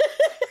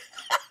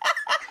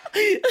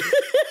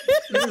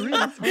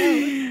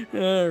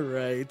 All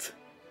right.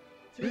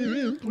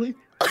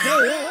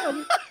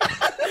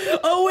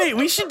 Oh wait,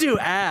 we should do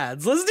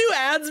ads. Let's do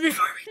ads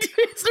before we do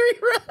history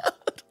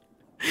road.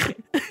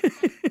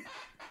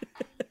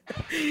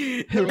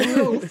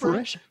 Hello,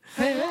 fresh,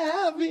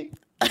 heavy.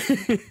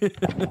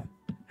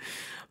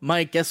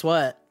 Mike, guess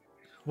what?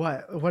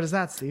 What is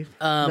that, Steve?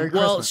 Well,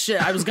 Christmas.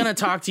 shit. I was gonna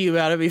talk to you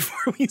about it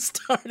before we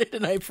started,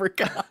 and I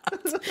forgot.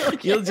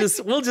 Okay.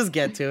 We'll just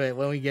get to it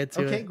when we get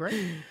to it. Okay,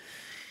 great.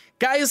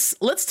 Guys,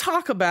 let's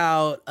talk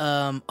about.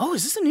 Oh,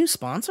 is this a new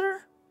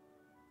sponsor?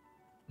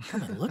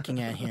 What am I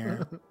looking at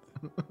here?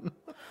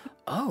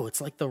 Oh,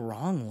 it's like the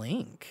wrong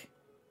link.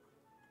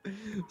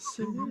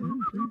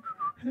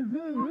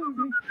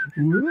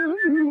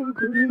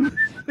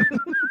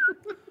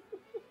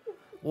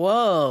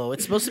 Whoa,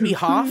 it's supposed to be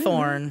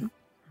Hawthorne,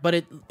 but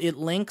it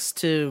links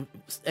to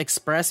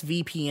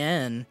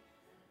ExpressVPN,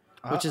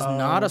 which is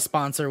not a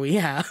sponsor we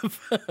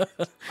have.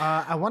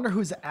 I wonder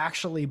who's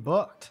actually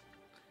booked.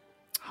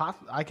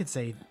 I could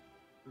say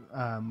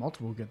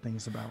multiple good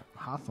things about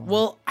Hawthorne.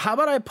 Well, how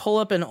about I pull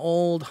up an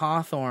old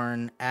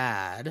Hawthorne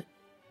ad,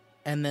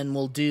 and then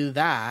we'll do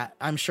that.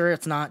 I'm sure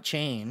it's not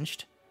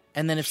changed.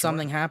 And then if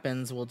something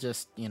happens, we'll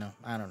just,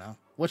 I don't know.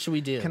 What should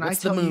we do?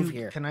 What's the move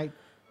here?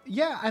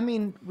 Yeah, I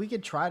mean, we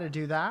could try to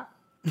do that.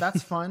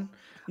 That's fun.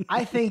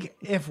 I think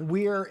if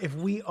we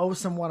owe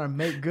someone a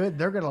make good,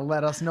 they're gonna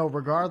let us know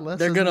regardless.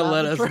 They're gonna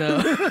let us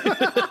know.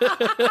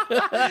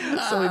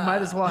 So we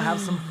might as well have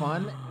some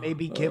fun.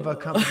 Maybe give a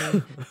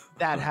company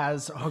that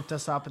has hooked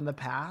us up in the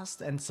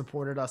past and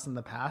supported us in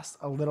the past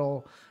a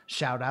little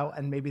shout out,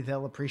 and maybe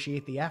they'll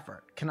appreciate the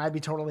effort. Can I be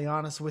totally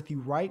honest with you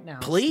right now?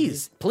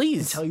 Please, Steve, please.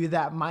 and tell you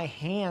that my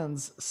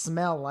hands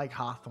smell like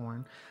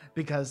Hawthorne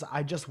because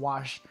I just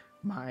washed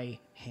my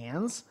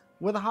hands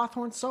with a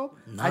Hawthorne soap.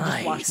 Nice. I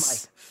just washed my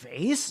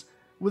face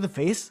with a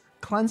face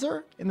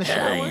cleanser in the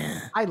shower.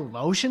 Yeah. I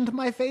lotioned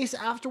my face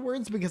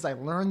afterwards because I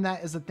learned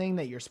that is a thing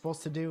that you're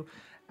supposed to do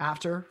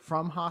after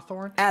from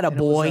Hawthorne.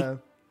 Attaboy.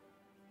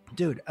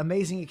 Dude,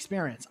 amazing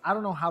experience. I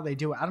don't know how they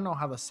do it. I don't know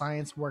how the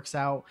science works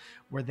out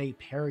where they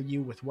pair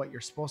you with what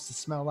you're supposed to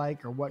smell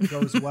like or what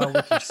goes well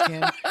with your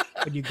skin.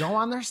 But you go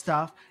on their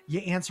stuff, you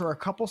answer a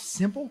couple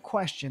simple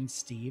questions,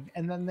 Steve,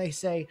 and then they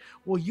say,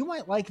 well, you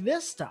might like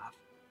this stuff.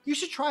 You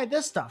should try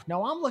this stuff.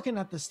 Now I'm looking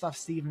at this stuff,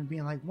 Steve, and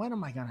being like, when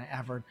am I going to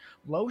ever?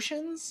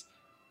 Lotions?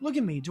 Look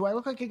at me. Do I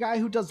look like a guy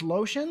who does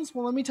lotions?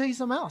 Well, let me tell you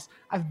something else.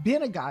 I've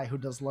been a guy who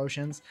does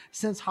lotions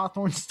since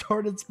Hawthorne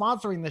started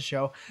sponsoring the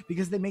show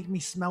because they make me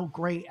smell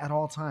great at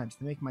all times.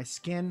 They make my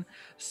skin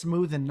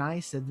smooth and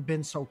nice. It's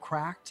been so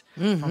cracked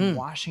from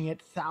washing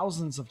it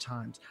thousands of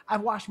times.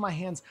 I've washed my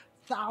hands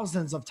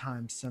thousands of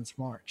times since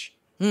March.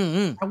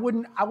 I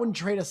wouldn't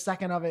trade a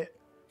second of it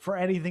for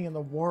anything in the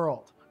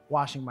world.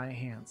 Washing my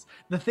hands.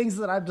 The things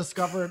that I've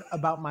discovered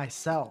about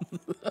myself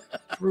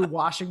through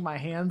washing my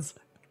hands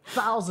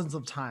thousands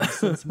of times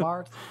since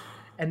March.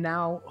 And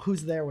now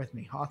who's there with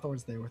me?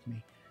 Hawthorne's there with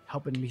me,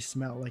 helping me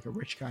smell like a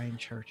rich guy in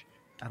church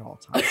at all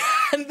times.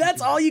 And that's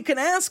all you can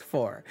ask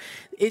for.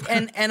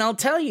 And I'll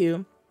tell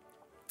you,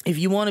 if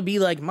you want to be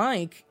like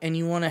Mike and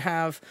you want to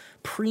have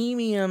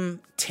premium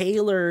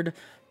tailored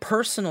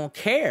personal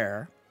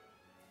care,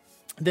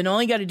 then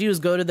all you got to do is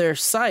go to their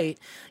site.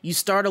 You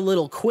start a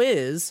little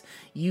quiz.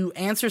 You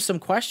answer some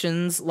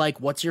questions like,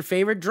 what's your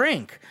favorite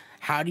drink?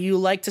 How do you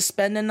like to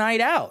spend a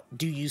night out?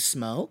 Do you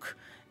smoke?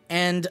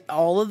 And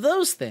all of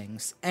those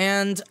things.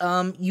 And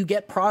you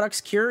get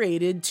products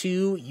curated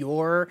to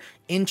your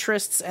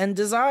interests and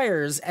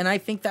desires. And I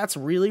think that's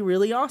really,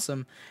 really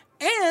awesome.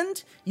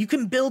 And you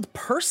can build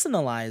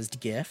personalized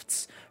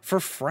gifts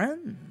for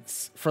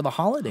friends for the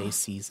holiday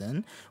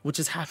season, which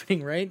is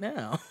happening right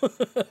now.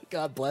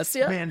 God bless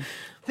you. Man,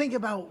 think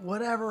about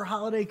whatever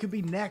holiday could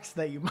be next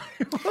that you might.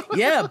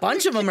 Yeah, a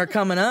bunch of them are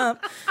coming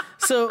up.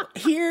 So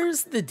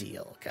here's the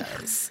deal,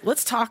 guys.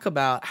 Let's talk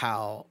about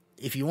how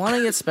if you want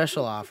to get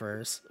special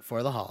offers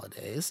for the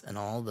holidays and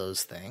all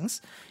those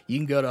things, you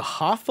can go to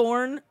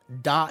hawthorne.co.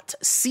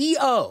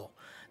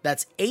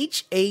 That's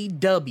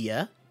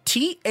HAWTHORNE.co.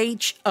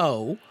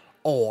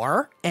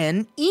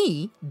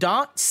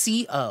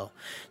 THORNE.co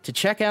to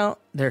check out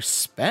their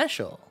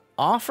special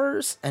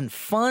offers and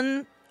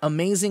fun,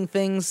 amazing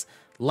things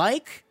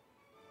like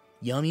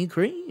yummy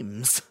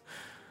creams.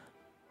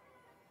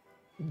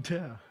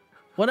 Yeah.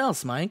 What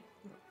else, Mike?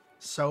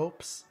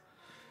 Soaps.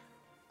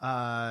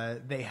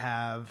 They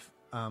have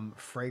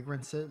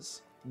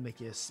fragrances, make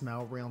you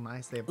smell real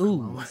nice. They have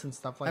colognes and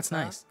stuff like that. That's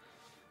nice.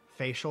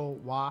 Facial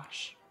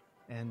wash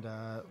and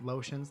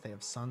lotions. They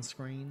have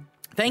sunscreen.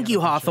 Thank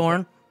you,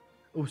 Hawthorne.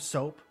 Oh,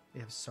 soap. They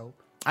have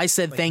soap. I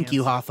said Like thank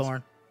you, hand soaps.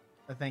 Hawthorne.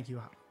 Thank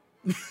you.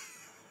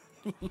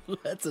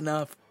 That's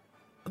enough.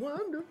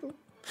 Wonderful.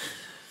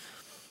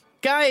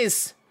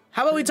 Guys,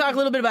 how about we talk a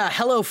little bit about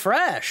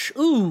HelloFresh?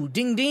 Ooh,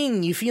 ding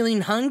ding, you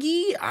feeling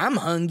hungry? I'm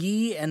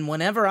hungry, and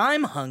whenever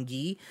I'm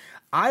hungry,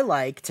 I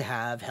like to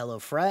have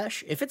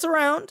HelloFresh if it's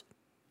around.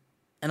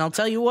 And I'll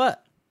tell you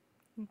what,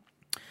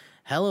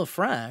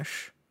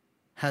 HelloFresh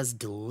has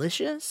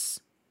delicious,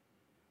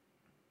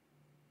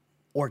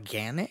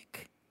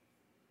 organic,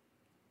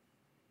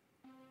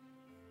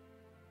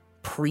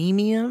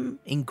 premium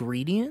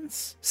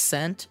ingredients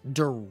sent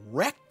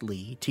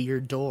directly to your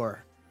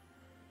door.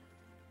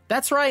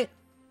 That's right,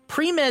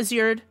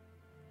 pre-measured,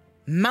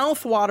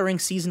 mouth-watering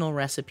seasonal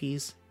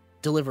recipes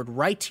delivered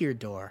right to your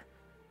door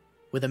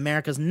with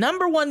America's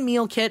 #1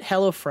 meal kit,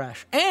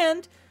 HelloFresh.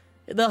 And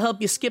they'll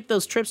help you skip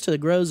those trips to the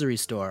grocery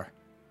store.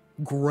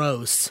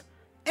 Gross.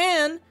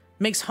 And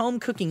makes home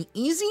cooking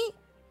easy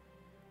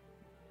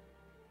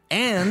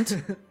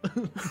and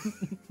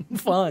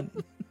fun.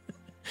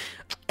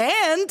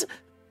 And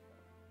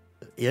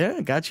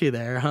yeah, got you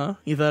there, huh?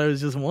 You thought it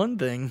was just one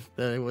thing.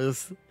 That it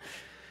was.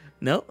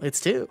 No, it's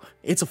two.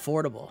 It's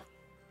affordable.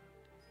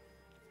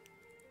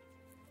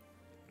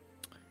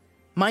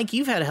 Mike,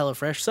 you've had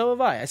HelloFresh, so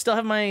have I. I still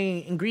have my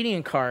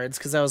ingredient cards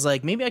because I was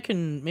like, maybe I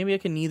can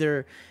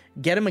either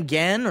get them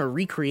again or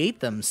recreate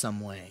them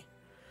some way.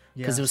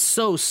 Because it was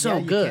so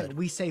good.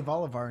 We save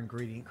all of our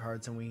ingredient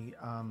cards, and we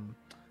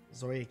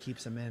Zoya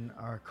keeps them in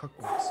our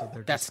cookbook, so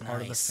they're just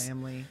part of the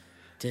family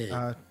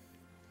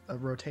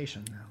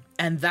rotation now.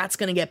 And that's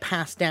going to get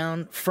passed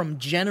down from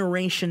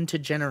generation to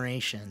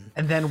generation.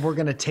 And then we're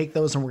going to take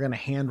those and we're going to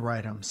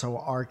handwrite them, so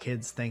our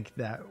kids think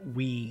that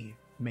we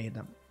made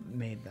them.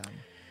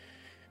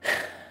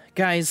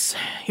 Guys,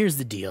 here's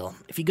the deal.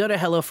 If you go to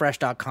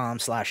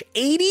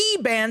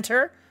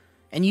HelloFresh.com/80banter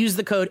and use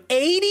the code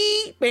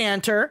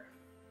 80banter,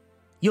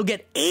 you'll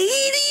get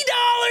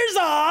 $80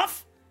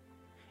 off,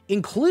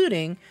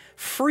 including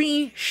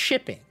free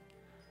shipping.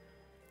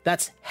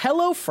 That's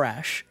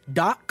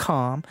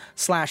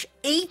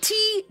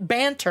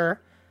HelloFresh.com/80banter.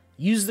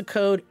 Use the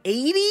code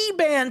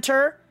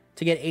 80banter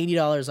to get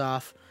 $80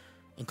 off,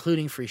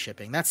 including free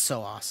shipping. That's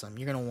so awesome.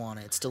 You're going to want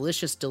it. It's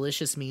delicious,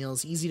 delicious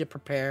meals, easy to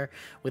prepare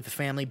with the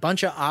family.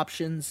 Bunch of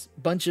options,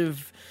 bunch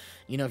of,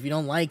 if you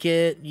don't like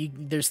it,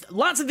 there's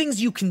lots of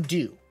things you can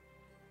do.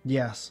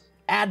 Yes.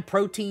 Add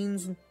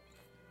proteins.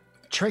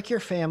 Trick your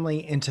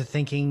family into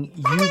thinking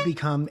you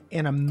become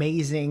an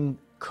amazing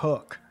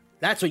cook.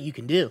 That's what you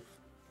can do.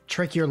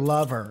 Trick your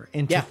lover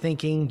into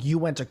thinking you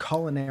went to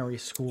culinary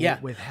school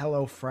with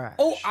HelloFresh.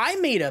 Oh, I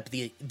made up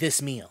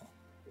this meal.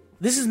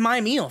 This is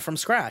my meal from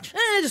scratch.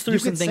 I just threw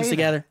some things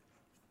together.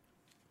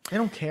 They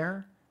don't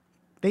care.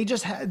 They're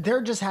just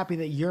happy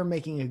that you're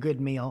making a good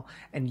meal,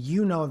 and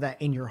you know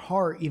that in your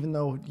heart, even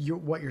though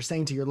what you're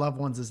saying to your loved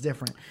ones is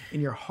different,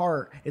 in your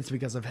heart, it's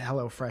because of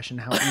HelloFresh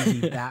and how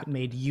easy that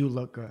made you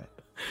look good.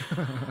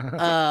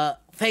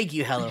 Thank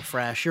you,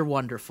 HelloFresh. You're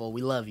wonderful.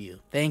 We love you.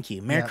 Thank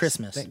you. Merry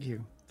Christmas. Thank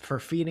you for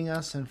feeding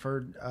us and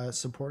for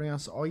supporting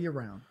us all year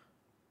round.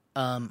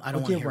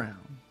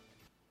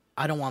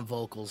 I don't want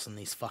vocals in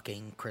these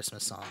fucking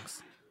Christmas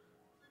songs.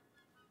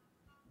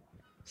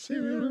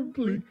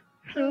 Simply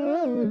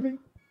having.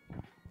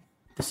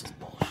 This is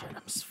bullshit.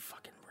 I'm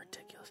fucking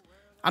ridiculous.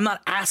 I'm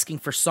not asking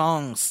for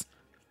songs.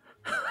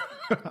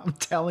 I'm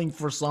telling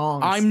for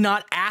songs. I'm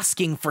not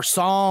asking for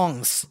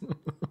songs.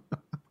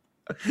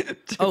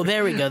 Oh,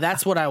 there we go.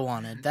 That's what I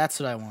wanted. I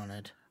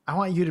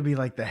want you to be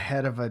like the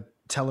head of a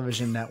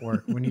television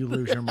network when you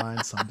lose your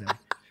mind someday.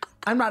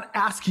 I'm not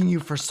asking you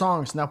for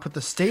songs. Now put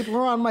the stapler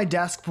on my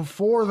desk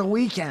before the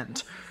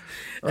weekend,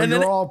 or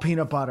you're all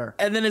peanut butter.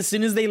 And then as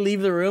soon as they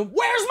leave the room,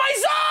 where's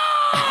my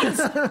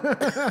songs?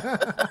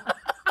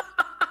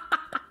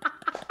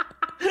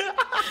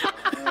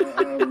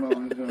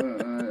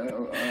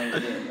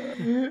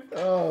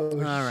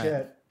 Oh,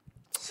 shit.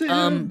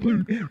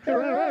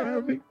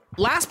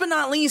 Last but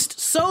not least,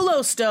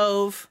 Solo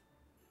Stove.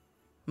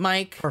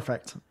 Mike.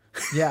 Perfect.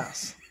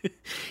 Yes.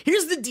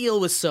 Here's the deal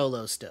with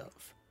Solo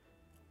Stove.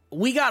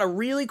 We got a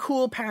really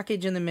cool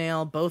package in the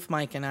mail, both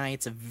Mike and I.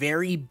 It's a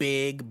very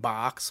big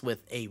box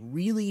with a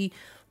really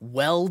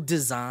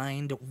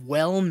well-designed,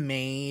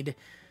 well-made,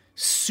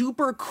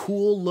 super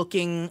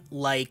cool-looking,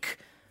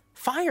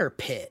 fire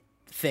pit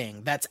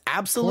thing that's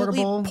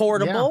absolutely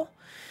portable.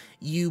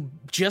 You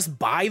just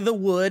buy the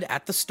wood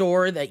at the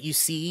store that you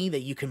see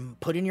that you can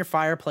put in your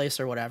fireplace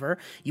or whatever.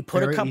 You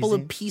put a couple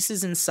of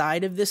pieces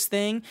inside of this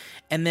thing,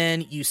 and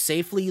then you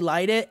safely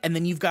light it, and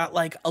then you've got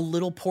like a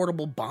little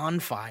portable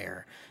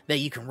bonfire that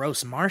you can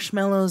roast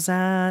marshmallows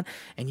at,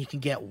 and you can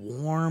get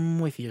warm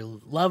with your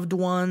loved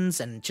ones,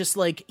 and just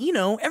like, you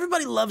know,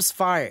 everybody loves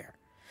fire.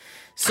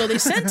 So they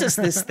sent us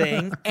this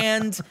thing,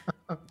 and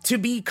to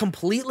be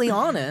completely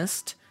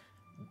honest,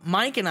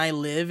 Mike and I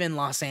live in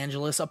Los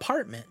Angeles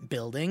apartment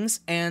buildings,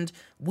 and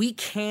we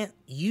can't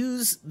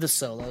use the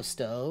Solo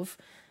Stove,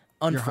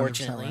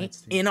 unfortunately, right,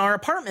 in our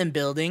apartment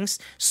buildings.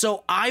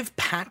 So I've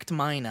packed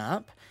mine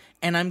up,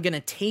 and I'm going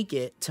to take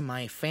it to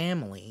my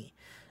family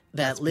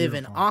that live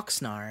in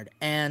Oxnard,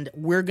 and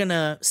we're going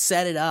to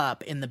set it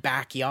up in the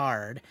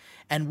backyard,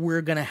 and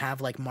we're going to have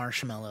like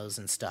marshmallows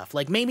and stuff.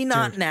 Like maybe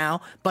not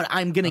now, but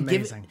I'm going to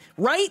give it,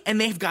 right? And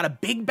they've got a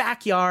big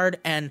backyard,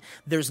 and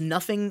there's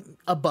nothing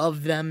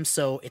above them,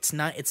 so it's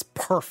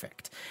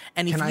perfect.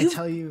 And can I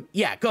tell you?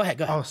 Yeah, go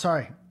ahead. Oh,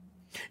 sorry.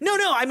 No,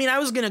 I mean, I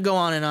was going to go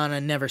on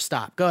and never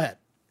stop. Go ahead.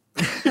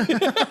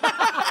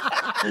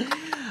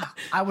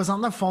 I was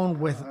on the phone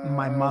with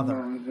my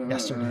mother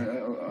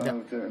yesterday.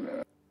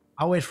 Yep.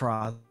 I'll wait for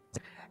Oz.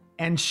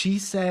 And she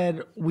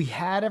said, we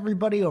had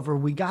everybody over.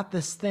 We got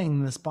this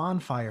thing, this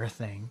bonfire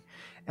thing.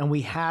 And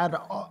we had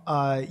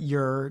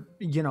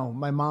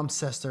my mom's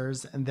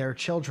sisters and their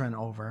children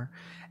over.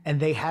 And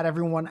they had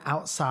everyone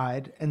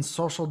outside and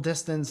social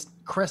distanced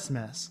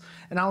Christmas.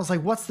 And I was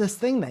like, what's this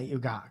thing that you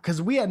got?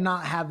 Because we had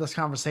not had this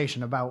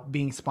conversation about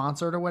being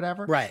sponsored or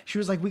whatever. Right. She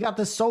was like, we got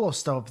this Solo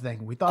Stove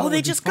thing. We thought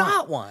they just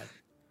got one.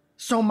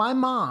 So my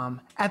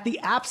mom, at the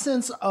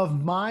absence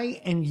of my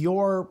and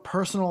your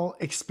personal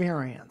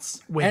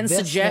experience with and this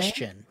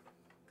suggestion, thing,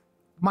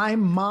 my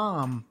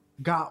mom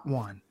got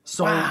one.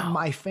 So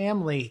my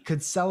family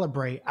could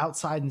celebrate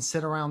outside and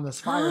sit around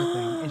this fire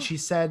thing. And she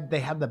said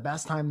they had the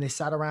best time. They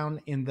sat around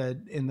in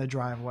the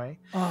driveway,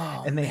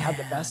 and they had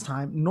the best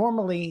time.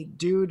 Normally,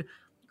 dude,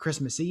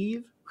 Christmas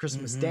Eve,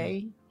 Christmas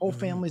Day, whole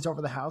family's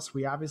over the house.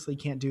 We obviously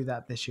can't do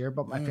that this year,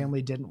 but my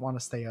family didn't want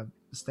to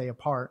stay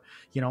apart.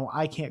 You know,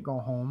 I can't go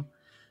home,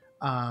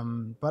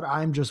 but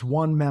I'm just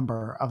one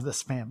member of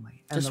this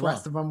family, and the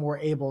rest of them were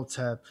able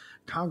to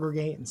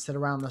congregate and sit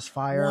around this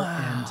fire.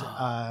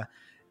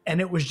 And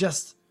it was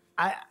just,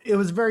 it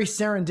was a very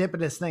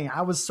serendipitous thing.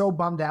 I was so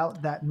bummed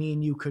out that me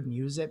and you couldn't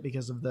use it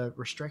because of the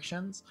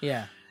restrictions.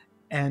 Yeah.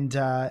 And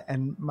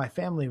my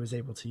family was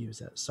able to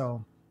use it.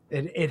 So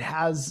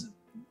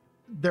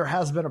there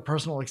has been a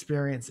personal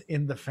experience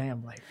in the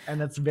family,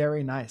 and it's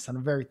very nice. And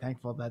I'm very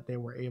thankful that they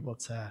were able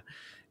to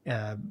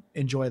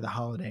enjoy the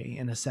holiday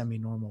in a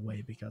semi-normal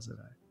way because of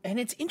it. And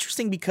it's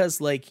interesting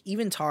because, like,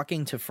 even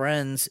talking to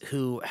friends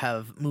who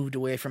have moved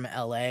away from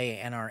LA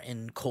and are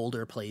in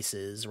colder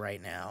places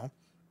right now,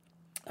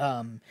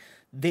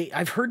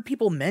 I've heard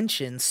people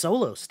mention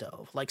Solo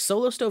Stove. Like,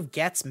 Solo Stove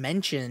gets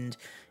mentioned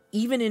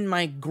even in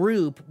my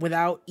group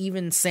without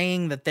even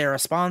saying that they're a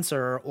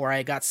sponsor or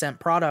I got sent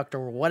product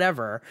or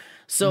whatever.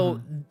 So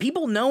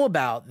people know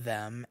about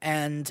them,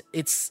 and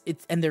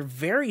and they're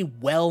very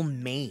well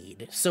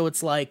made. So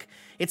it's like,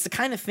 it's the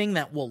kind of thing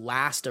that will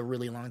last a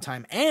really long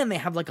time, and they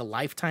have like a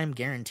lifetime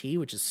guarantee,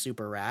 which is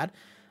super rad.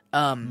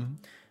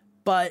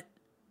 But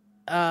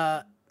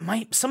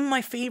some of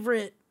my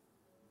favorite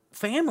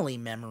family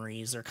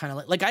memories are kind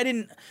of like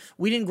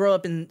we didn't grow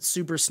up in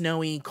super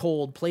snowy,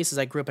 cold places.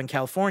 I grew up in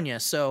California,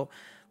 so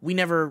we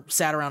never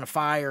sat around a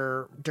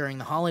fire during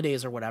the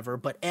holidays or whatever,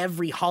 but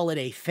every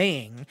holiday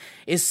thing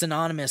is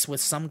synonymous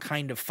with some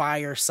kind of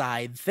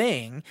fireside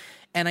thing.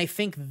 And I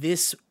think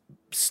these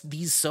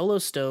Solo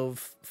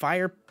Stove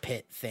fire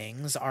pit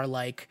things are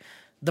like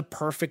the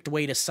perfect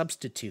way to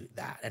substitute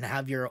that and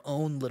have your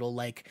own little,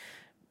 like,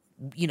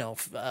 you know,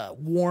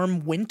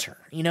 warm winter,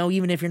 you know,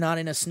 even if you're not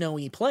in a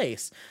snowy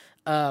place.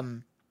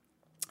 And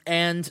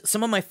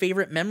some of my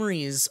favorite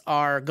memories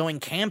are going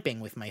camping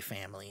with my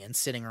family and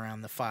sitting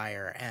around the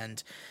fire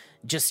and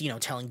just, you know,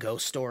 telling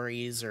ghost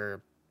stories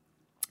or,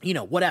 you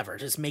know, whatever,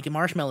 just making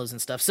marshmallows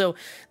and stuff. So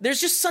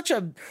there's just such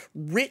a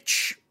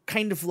rich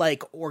kind of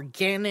like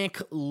organic,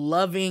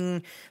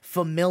 loving,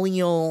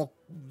 familial,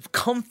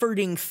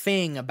 comforting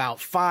thing about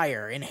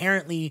fire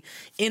inherently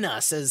in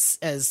us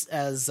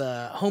as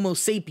Homo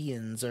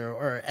sapiens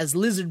or as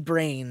lizard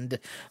brained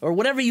or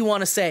whatever you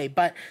want to say.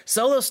 But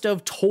Solo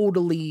Stove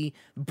totally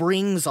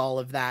brings all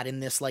of that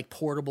in this like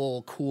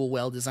portable, cool,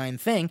 well-designed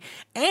thing.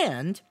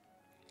 And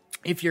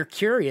if you're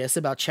curious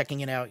about checking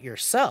it out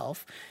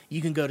yourself,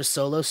 you can go to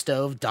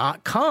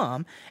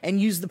solostove.com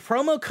and use the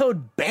promo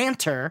code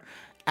BANTER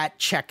at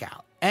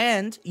checkout,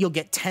 and you'll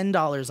get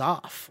 $10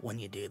 off when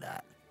you do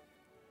that.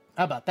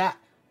 How about that?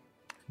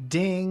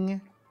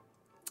 Ding.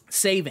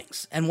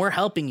 Savings. And we're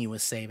helping you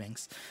with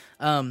savings.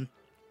 And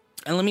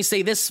let me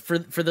say this for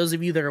those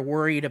of you that are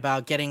worried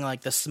about getting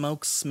like the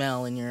smoke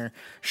smell in your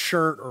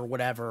shirt or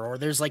whatever, or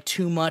there's like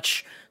too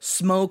much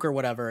smoke or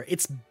whatever.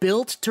 It's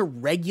built to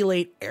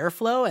regulate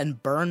airflow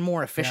and burn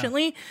more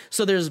efficiently. Yeah.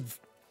 So there's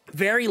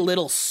very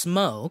little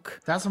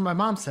smoke. That's what my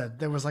mom said.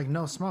 There was like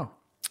no smoke.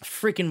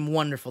 Freaking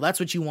wonderful. That's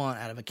what you want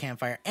out of a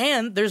campfire.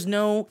 And there's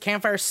no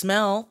campfire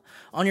smell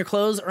on your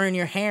clothes or in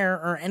your hair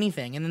or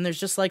anything. And then there's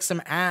just like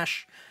some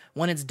ash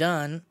when it's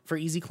done for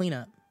easy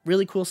cleanup.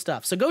 Really cool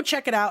stuff. So go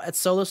check it out at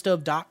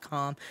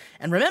solostove.com.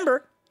 And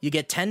remember, you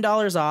get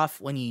 $10 off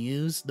when you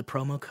use the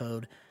promo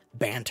code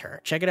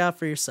BANTER. Check it out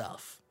for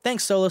yourself.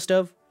 Thanks, Solo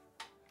Stove.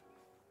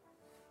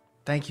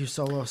 Thank you,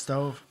 Solo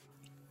Stove.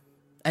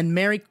 And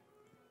Merry...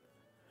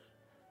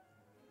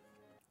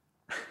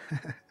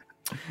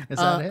 Is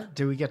that it?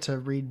 Do we get to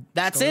read?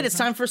 That's it. It's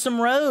time for some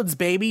roads,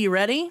 baby. You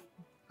ready?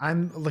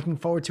 I'm looking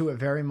forward to it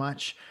very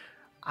much.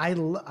 I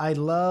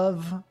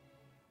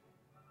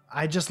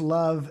just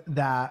love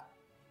that.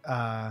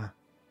 I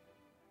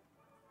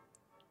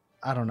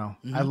don't know.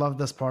 Mm-hmm. I love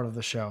this part of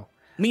the show.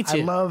 Me too.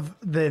 I love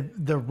the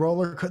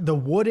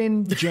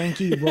wooden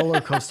janky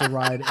roller coaster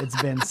ride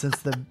it's been since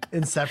the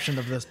inception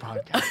of this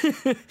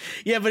podcast.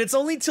 Yeah, but it's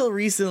only till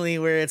recently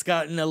where it's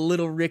gotten a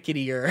little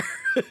ricketier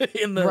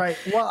in the right.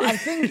 Well, I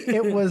think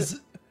it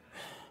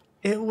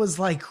was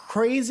like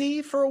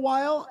crazy for a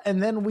while,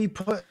 and then we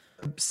put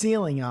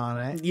ceiling on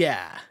it.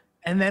 Yeah.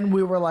 And then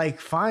we were like,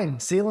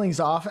 fine, ceiling's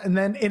off. And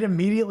then it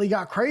immediately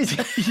got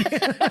crazy.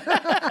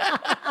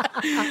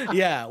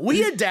 Yeah,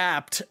 we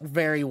adapt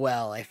very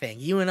well, I think.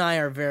 You and I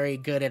are very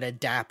good at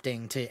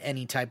adapting to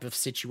any type of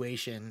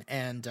situation.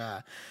 And,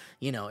 if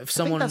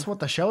someone... I think that's what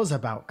the show's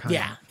about, kind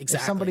of. Yeah, exactly.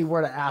 If somebody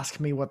were to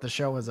ask me what the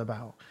show is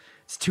about,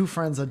 it's two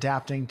friends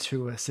adapting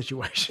to a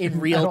situation. In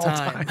real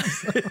time.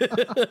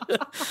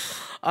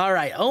 All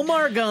right.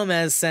 Omar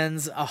Gomez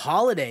sends a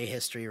holiday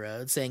history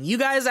road saying, you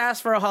guys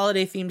asked for a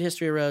holiday themed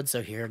history road,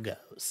 so here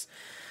goes.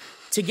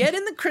 To get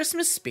in the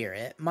Christmas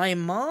spirit, my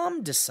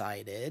mom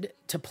decided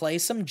to play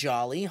some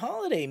jolly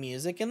holiday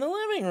music in the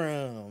living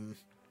room.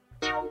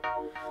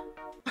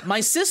 My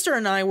sister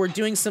and I were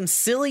doing some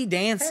silly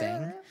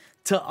dancing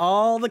to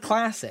all the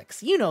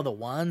classics. You know the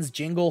ones,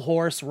 Jingle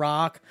Horse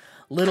Rock,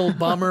 Little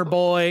Bummer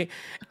Boy,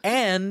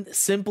 and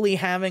simply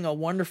having a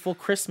wonderful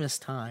Christmas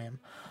time.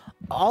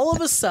 All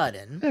of a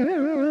sudden,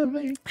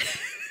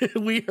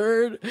 we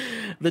heard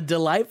the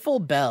delightful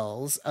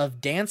bells of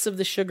Dance of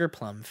the Sugar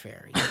Plum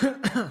Fairy.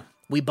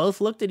 We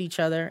both looked at each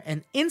other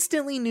and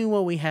instantly knew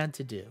what we had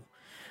to do.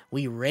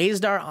 We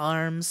raised our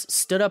arms,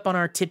 stood up on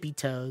our tippy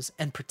toes,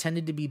 and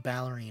pretended to be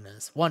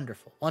ballerinas.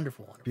 Wonderful,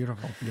 wonderful, wonderful.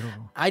 Beautiful,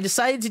 beautiful. I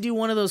decided to do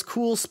one of those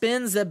cool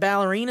spins that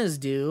ballerinas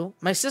do.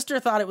 My sister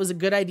thought it was a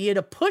good idea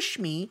to push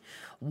me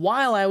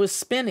while I was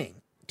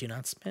spinning. Do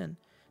not spin.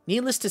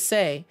 Needless to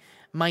say,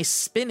 my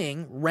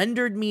spinning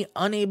rendered me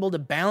unable to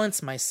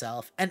balance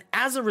myself, and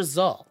as a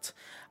result,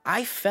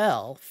 I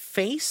fell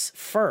face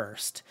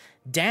first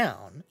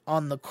down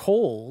on the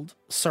cold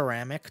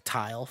ceramic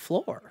tile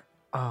floor.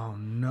 Oh,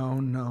 no,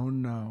 no,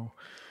 no.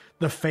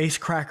 The face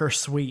cracker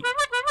suite.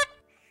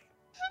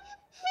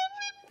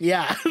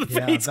 Yeah.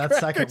 That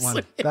second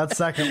one. That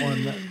second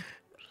one.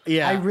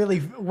 Yeah. I really,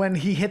 when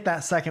he hit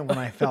that second one,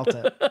 I felt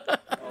it.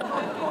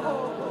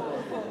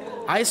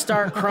 I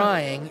start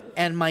crying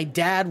and my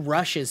dad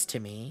rushes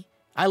to me.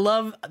 I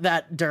love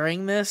that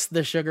during this,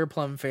 the Sugar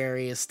Plum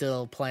Fairy is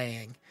still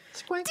playing.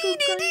 Squinkle,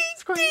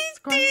 squinkle,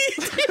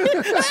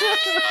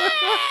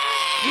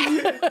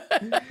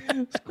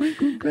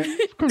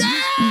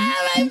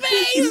 my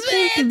face,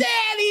 man,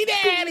 daddy.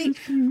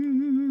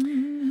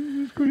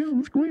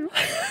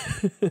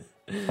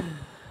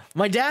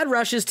 My dad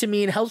rushes to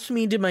me and helps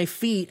me to my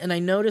feet, and I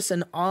notice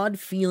an odd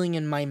feeling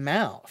in my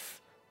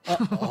mouth.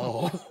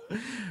 Uh-oh.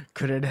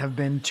 Could it have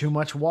been too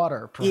much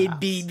water,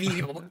 perhaps?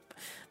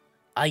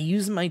 I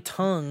use my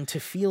tongue to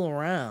feel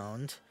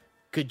around.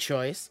 Good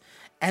choice.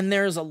 And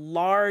there's a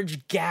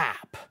large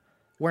gap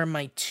where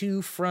my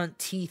two front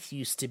teeth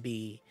used to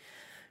be.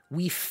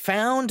 We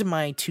found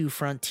my two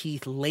front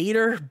teeth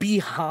later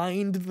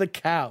behind the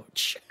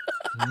couch.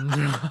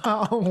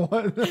 How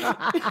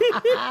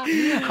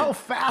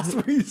fast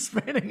were you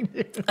spinning,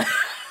 dude?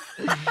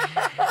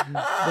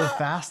 The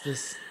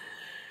fastest.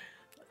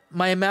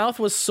 My mouth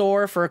was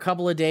sore for a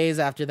couple of days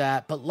after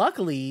that, but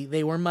luckily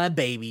they were my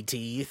baby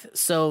teeth,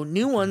 so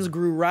new ones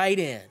grew right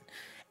in.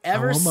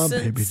 Ever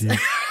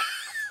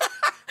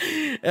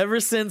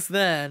since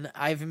then,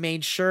 I've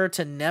made sure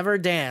to never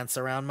dance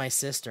around my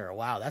sister.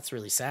 Wow, that's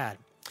really sad.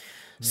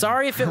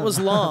 Sorry if it was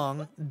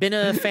long. Been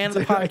a fan of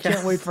the podcast. I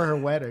can't wait for her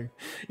wedding.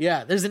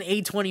 Yeah, there's an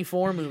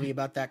A24 movie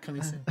about that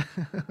coming soon.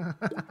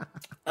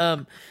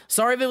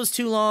 Sorry if it was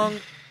too long.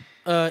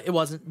 It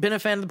wasn't. Been a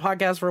fan of the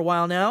podcast for a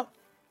while now.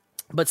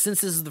 But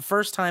since this is the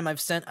first time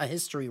I've sent a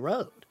history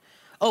road.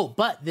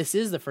 This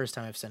is the first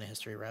time I've sent a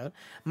history road.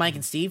 Mike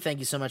and Steve, thank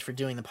you so much for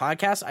doing the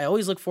podcast. I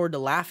always look forward to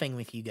laughing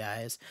with you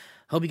guys.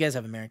 Hope you guys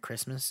have a Merry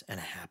Christmas and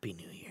a Happy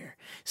New Year.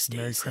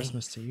 Merry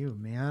Christmas to you,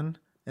 man.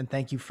 And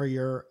thank you for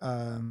your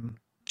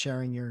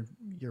sharing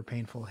your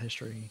painful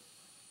history.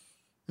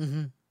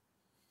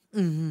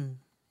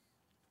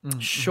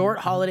 Short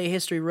holiday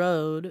history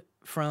road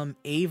from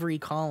Avery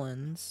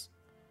Collins.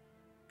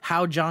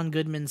 How John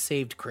Goodman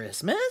saved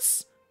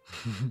Christmas?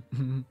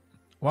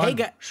 One.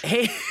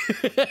 Hey.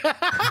 Look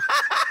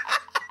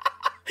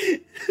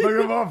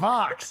at my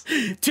fox.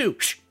 2.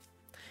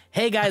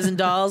 Hey, guys and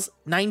dolls,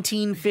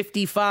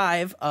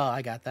 1955. Oh,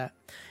 I got that.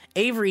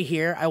 Avery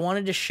here. I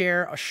wanted to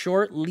share a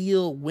short,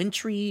 little,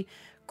 wintry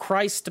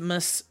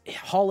Christmas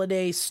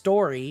holiday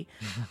story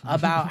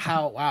about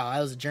how, wow, that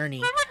was a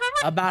journey,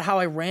 about how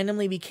I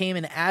randomly became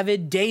an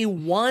avid day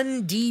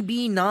one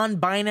DB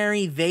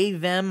non-binary they,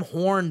 them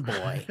horn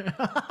boy.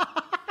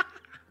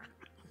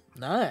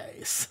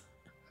 Nice.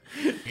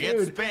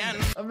 Dude,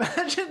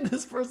 imagine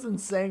this person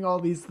saying all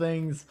these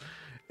things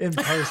in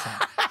person.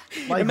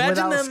 Like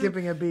Imagine without them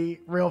skipping a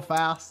beat real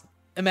fast.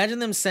 Imagine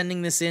them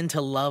sending this in to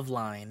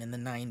Loveline in the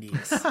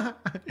 90s.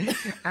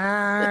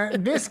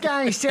 This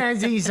guy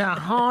says he's a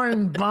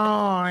horn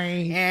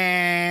boy.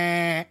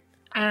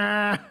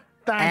 Dr.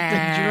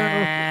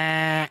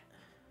 Drew.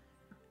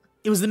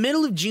 It was the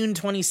middle of June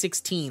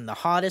 2016, the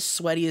hottest,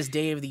 sweatiest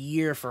day of the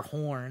year for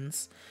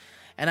horns,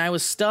 and I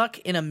was stuck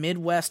in a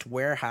Midwest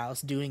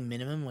warehouse doing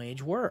minimum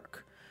wage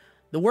work.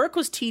 The work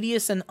was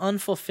tedious and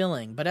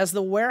unfulfilling, but as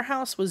the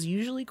warehouse was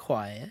usually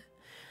quiet,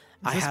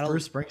 I had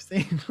Bruce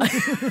Springsteen.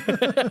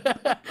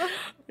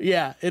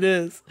 Yeah, it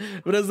is.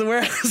 But as the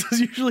warehouse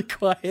was usually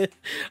quiet,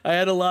 I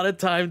had a lot of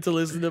time to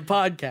listen to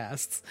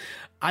podcasts.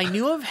 I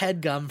knew of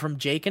Headgum from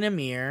Jake and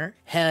Amir,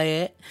 hell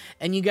yeah,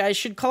 and you guys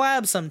should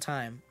collab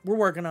sometime. We're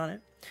working on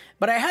it.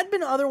 But I had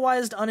been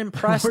otherwise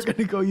unimpressed. We're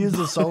gonna go use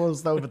a solo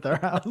stove at their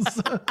house.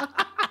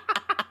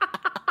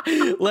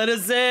 Let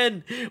us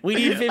in. We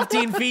need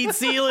 15 feet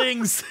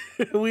ceilings.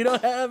 We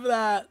don't have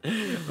that.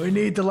 We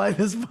need to light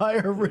this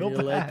fire real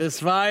bad. Light this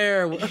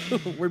fire.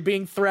 We're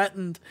being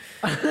threatened.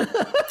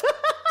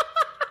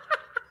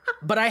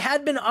 But I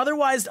had been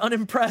otherwise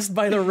unimpressed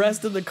by the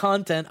rest of the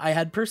content I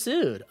had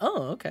pursued.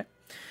 Oh, okay.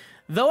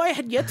 Though I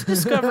had yet to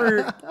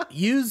discover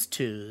used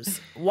tos,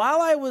 while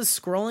I was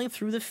scrolling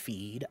through the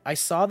feed, I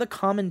saw the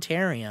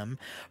commentarium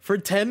for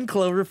 10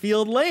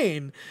 Cloverfield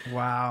Lane.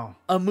 Wow.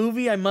 A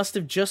movie I must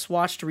have just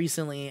watched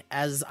recently,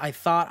 as I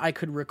thought I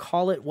could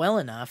recall it well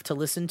enough to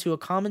listen to a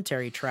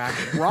commentary track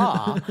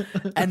raw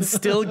and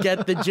still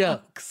get the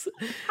jokes.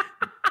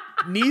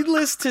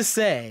 Needless to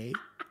say,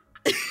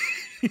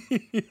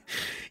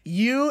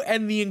 you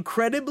and the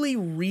incredibly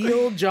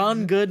real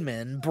John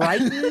Goodman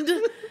brightened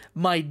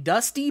my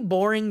dusty,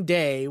 boring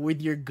day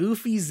with your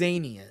goofy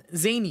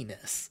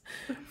zaniness.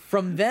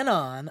 From then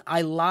on,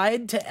 I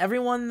lied to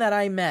everyone that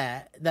I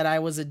met that I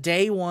was a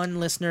day one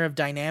listener of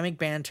Dynamic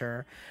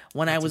Banter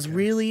when I was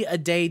really a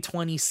day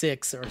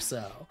 26 or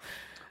so.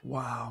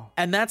 Wow.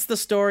 And that's the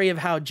story of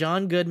how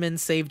John Goodman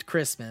saved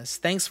Christmas.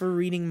 Thanks for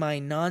reading my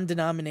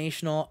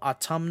non-denominational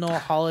autumnal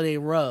holiday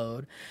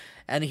road.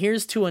 And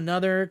here's to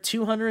another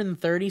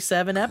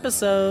 237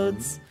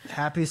 episodes.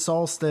 Happy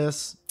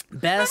solstice.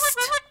 Best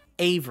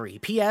Avery.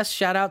 P.S.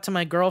 Shout out to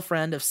my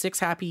girlfriend of 6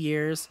 happy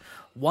years,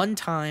 one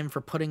time for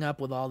putting up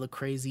with all the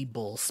crazy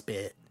bull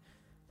spit.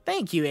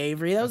 Thank you,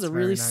 Avery. That was a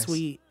really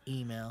sweet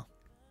email.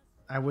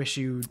 I wish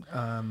you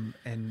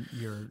and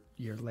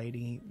your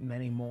lady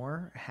many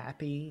more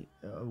happy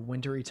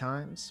wintry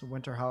times,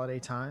 winter holiday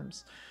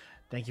times.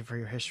 Thank you for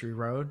your history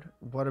road.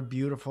 What a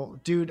beautiful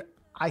dude.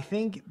 I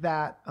think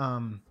that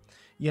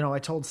I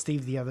told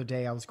Steve the other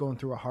day I was going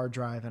through a hard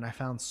drive and I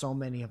found so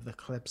many of the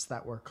clips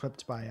that were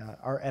clipped by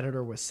our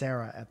editor was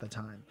Sarah at the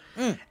time.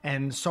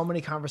 And so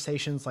many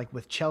conversations like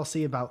with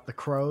Chelsea about the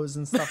crows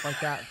and stuff like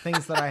that,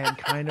 things that I had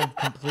kind of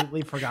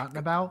completely forgotten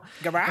about.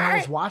 And I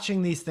was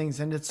watching these things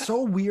and it's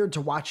so weird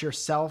to watch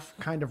yourself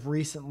kind of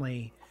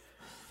recently.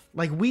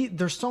 Like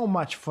there's so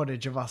much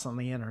footage of us on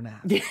the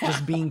internet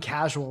just being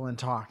casual and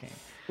talking.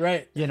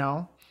 Right.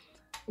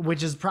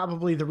 Which is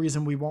probably the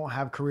reason we won't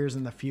have careers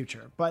in the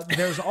future. But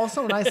there's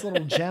also nice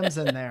little gems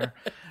in there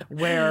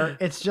where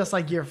it's just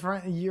like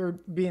you're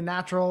being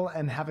natural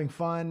and having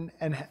fun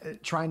and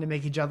trying to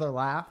make each other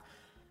laugh.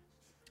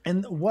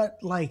 And what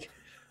like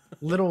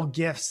little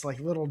gifts, like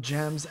little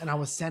gems. And I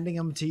was sending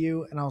them to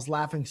you and I was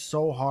laughing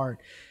so hard.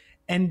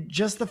 And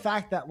just the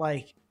fact that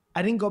like,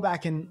 I didn't go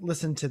back and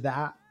listen to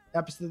that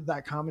episode,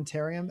 that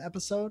commentarium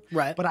episode.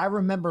 Right. But I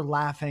remember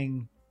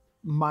laughing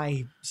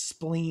my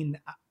spleen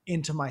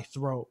into my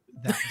throat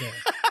that day.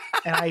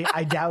 And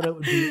I doubt it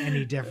would be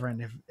any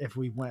different if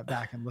we went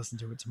back and listened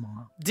to it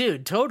tomorrow.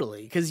 Dude,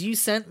 totally. Because you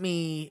sent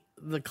me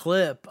the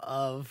clip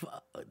of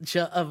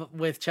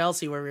with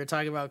Chelsea where we were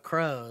talking about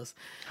crows.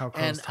 How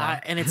crows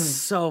talk. And it's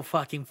so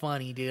fucking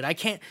funny, dude.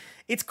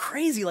 It's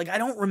crazy. Like, I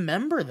don't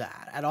remember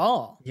that at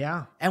all.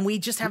 Yeah. And we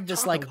just have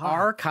this like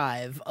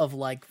archive of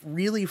like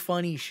really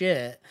funny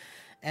shit.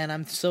 And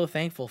I'm so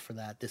thankful for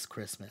that this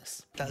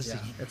Christmas. Yeah,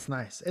 it's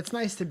nice. It's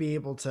nice to be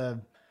able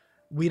to,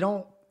 we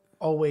don't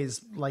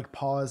always like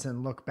pause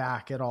and look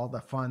back at all the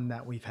fun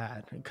that we've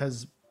had.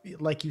 Because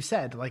like you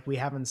said, like we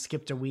haven't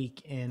skipped a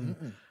week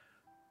in,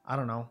 I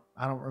don't know.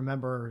 I don't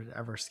remember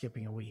ever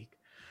skipping a week.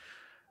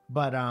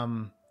 But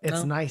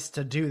it's nice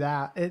to do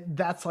that.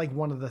 That's like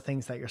one of the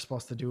things that you're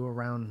supposed to do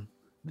around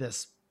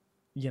this,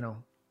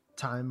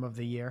 time of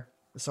the year.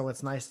 So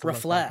it's nice to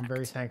reflect. Look back. I'm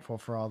very thankful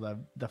for all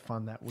the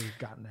fun that we've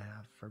gotten to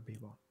have for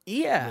people.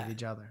 Yeah. With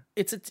each other.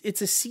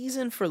 It's a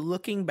season for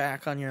looking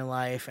back on your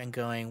life and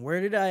going,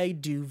 where did I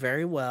do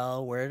very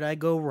well? Where did I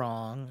go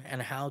wrong?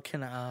 And how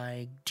can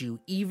I do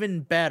even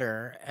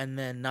better and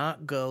then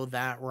not go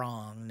that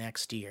wrong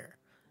next year?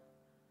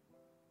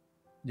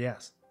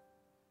 Yes.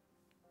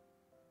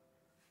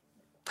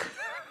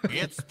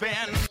 It's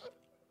been.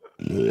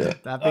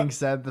 That being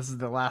said, this is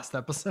the last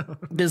episode.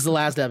 This is the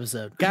last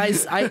episode.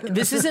 Guys,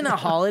 this isn't a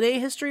holiday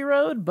history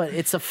road, but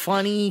it's a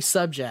funny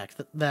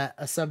subject,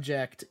 a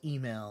subject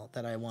email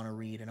that I want to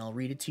read, and I'll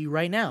read it to you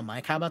right now.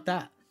 Mike, how about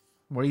that?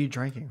 What are you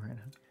drinking right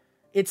now?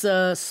 It's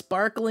a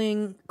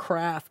sparkling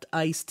craft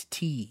iced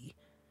tea.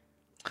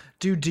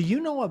 Dude, do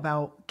you know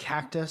about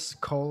cactus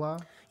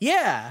cola?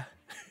 Yeah.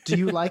 Do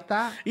you like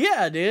that?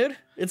 Yeah, dude.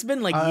 It's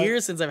been like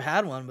years since I've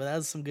had one, but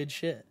that's some good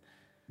shit.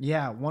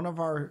 Yeah, one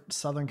of our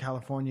Southern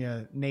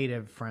California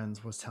native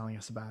friends was telling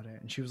us about it,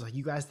 and she was like,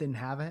 "You guys didn't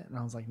have it?" And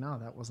I was like, "No,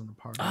 that wasn't a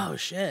part of it." Oh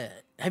shit!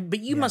 But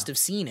you must have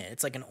seen it.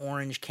 It's like an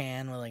orange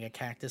can with like a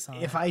cactus on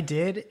it. If I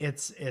did, it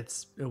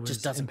was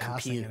just doesn't in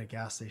passing compute at a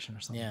gas station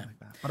or something like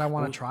that. But I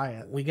want to try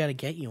it. We got to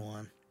get you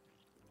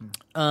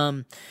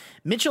one.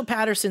 Mitchell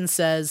Patterson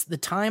says, the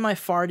time I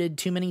farted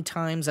too many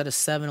times at a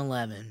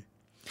 7-Eleven.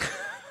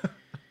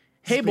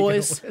 Hey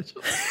boys.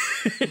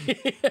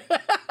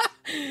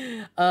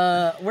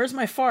 Where's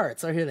my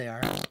farts? Oh, here they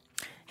are.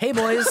 Hey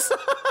boys.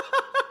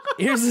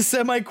 Here's a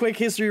semi-quick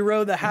history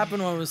road that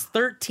happened when I was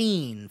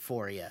 13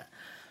 for you.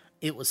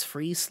 It was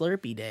free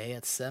Slurpee day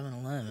at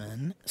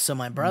 7-Eleven, so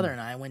my brother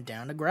and I went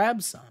down to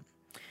grab some.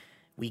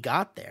 We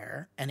got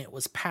there, and it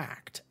was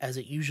packed, as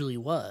it usually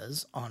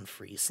was on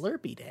free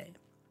Slurpee day.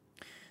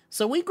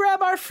 So we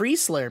grab our free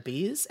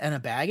Slurpees and a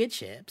bag of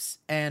chips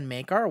and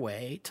make our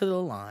way to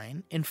the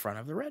line in front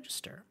of the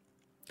register.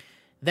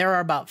 There are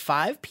about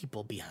 5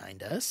 people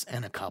behind us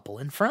and a couple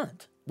in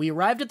front. We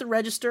arrived at the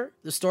register.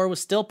 The store was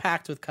still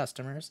packed with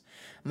customers.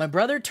 My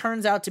brother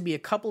turns out to be a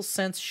couple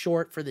cents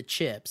short for the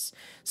chips,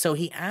 so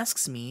he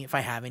asks me if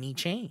I have any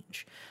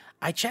change.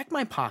 I check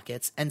my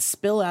pockets and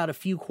spill out a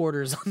few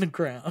quarters on the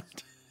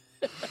ground.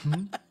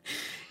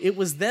 It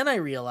was then I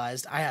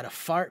realized I had a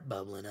fart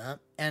bubbling up,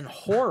 and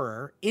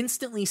horror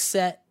instantly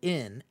set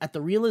in at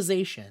the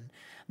realization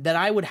that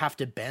I would have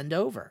to bend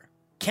over.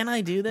 Can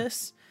I do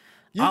this?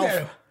 You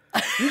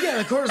get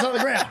the quarters on the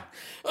ground.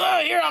 Oh,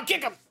 here, I'll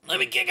kick him. Let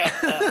me kick him.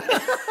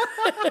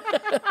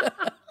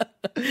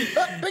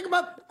 Pick him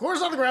up.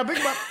 Quarters on the ground. Pick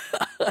him up.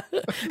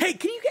 Hey,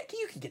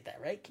 you can get that,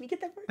 right? Can you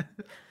get that?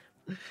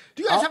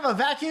 Do you guys have a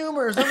vacuum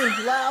or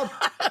something loud?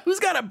 Who's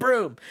got a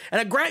broom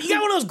and you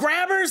got one of those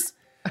grabbers?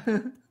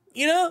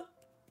 You know,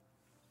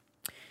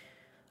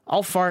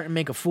 I'll fart and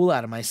make a fool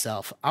out of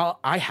myself.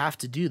 I have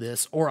to do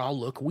this or I'll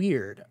look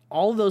weird.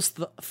 All those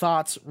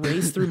thoughts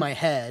raced through my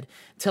head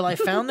till I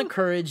found the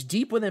courage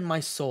deep within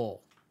my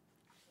soul.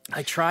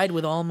 I tried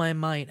with all my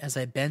might as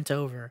I bent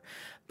over,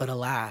 but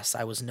alas,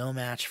 I was no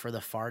match for the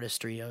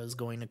fartistry I was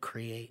going to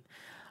create.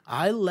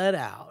 I let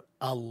out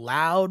a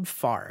loud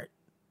fart,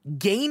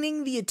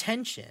 gaining the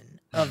attention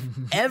of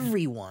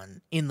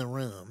everyone in the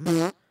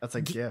room. That's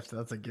a gift.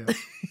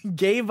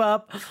 Gave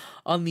up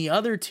on the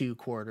other 2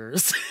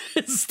 quarters,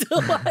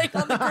 still lying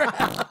on the ground.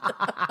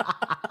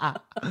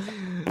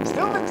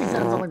 Still 50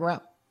 cents on the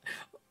ground.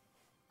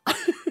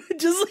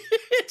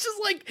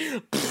 just like,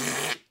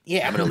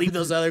 yeah, I'm gonna leave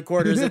those other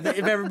quarters if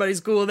everybody's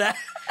cool with that.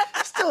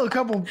 Still a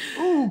couple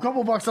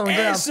bucks on the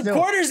ground. Some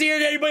quarters here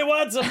if anybody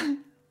wants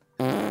them.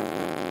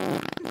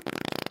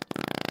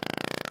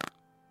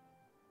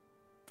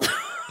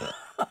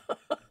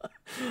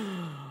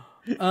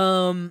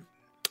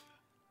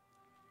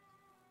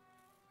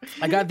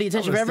 I got the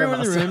attention of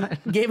everyone in the room,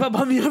 gave up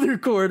on the other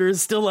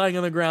quarters, still lying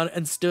on the ground,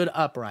 and stood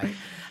upright.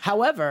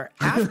 However,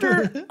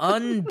 after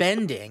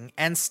unbending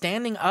and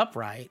standing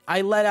upright,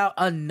 I let out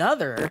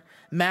another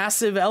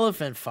massive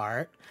elephant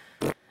fart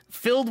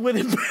filled with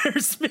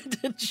embarrassment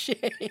and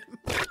shame.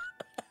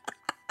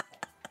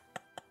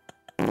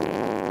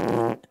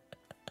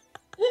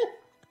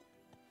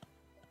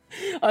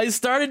 I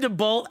started to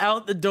bolt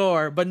out the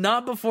door, but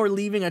not before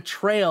leaving a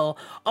trail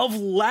of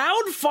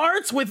loud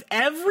farts with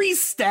every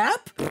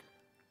step.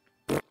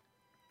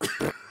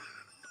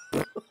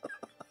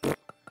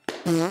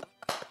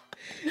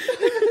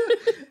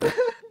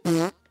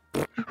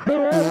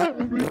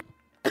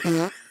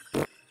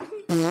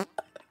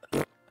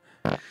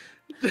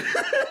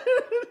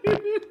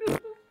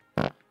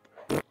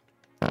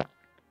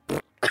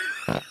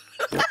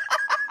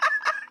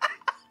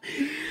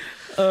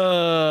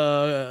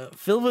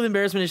 Filled with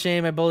embarrassment and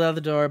shame, I bolted out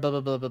the door, blah,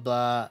 blah, blah, blah,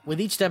 blah. With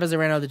each step as I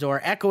ran out the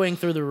door, echoing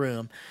through the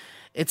room.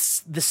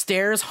 The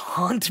stairs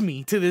haunt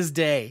me to this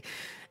day.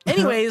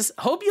 Anyways,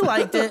 hope you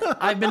liked it.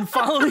 I've been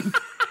following...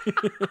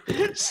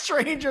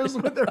 Strangers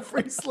with their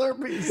free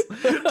Slurpees.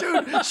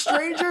 Dude,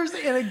 strangers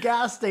in a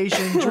gas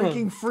station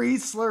drinking free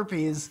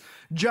Slurpees,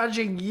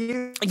 judging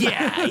you.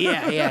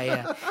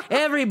 Yeah.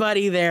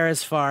 Everybody there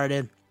has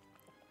farted.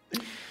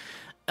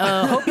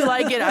 Hope you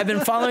like it. I've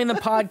been following the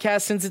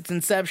podcast since its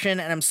inception,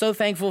 and I'm so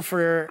thankful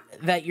for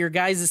that your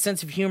guys'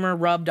 sense of humor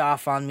rubbed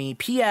off on me.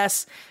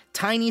 P.S.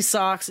 Tiny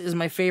Socks is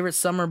my favorite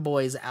Summer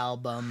Boys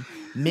album.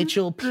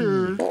 Mitchell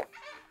P.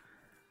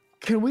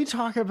 Can we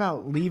talk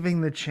about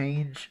leaving the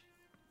change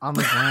on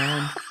the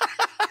ground?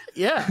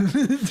 Yeah.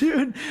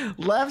 Dude,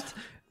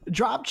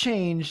 dropped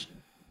change,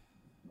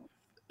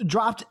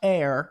 dropped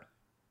air,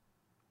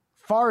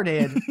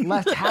 farted,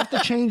 left half the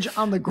change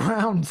on the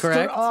ground,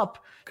 stood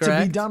up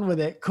to be done with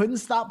it, couldn't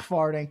stop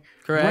farting,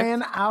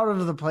 ran out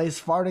of the place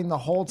farting the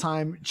whole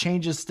time,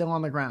 change is still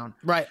on the ground.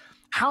 Right.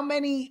 How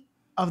many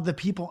of the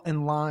people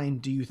in line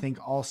do you think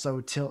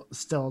also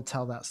still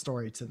tell that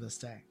story to this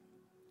day?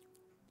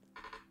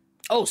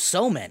 Oh,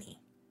 so many.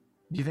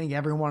 Do you think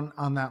everyone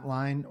on that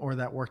line or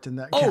that worked in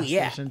that gas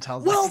station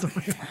tells that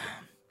story?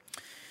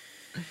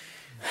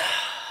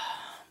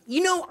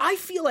 You know, I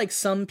feel like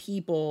some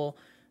people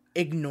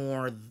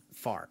ignore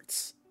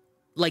farts,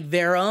 like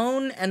their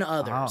own and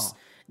others.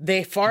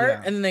 They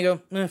fart and then they go,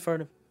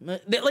 farted.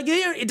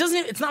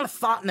 It's not a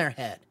thought in their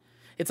head.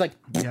 It's like,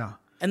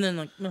 and then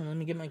like, no, let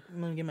me get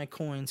my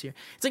coins here.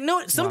 It's like,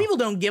 no, some people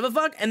don't give a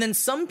fuck. And then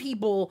some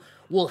people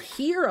will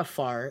hear a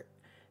fart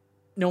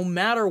no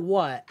matter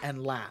what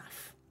and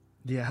laugh.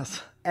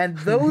 Yes. And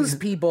those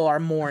people are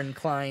more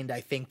inclined,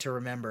 I think, to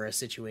remember a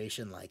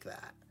situation like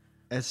that.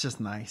 It's just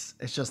nice.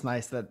 It's just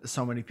nice that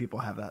so many people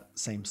have that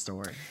same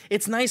story.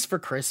 It's nice for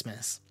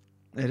Christmas.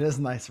 It is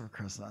nice for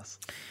Christmas.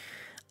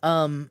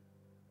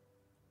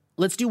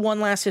 Let's do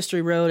one last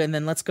History Road, and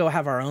then let's go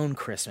have our own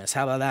Christmas.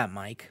 How about that,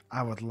 Mike?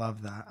 I would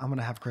love that. I'm going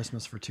to have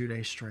Christmas for 2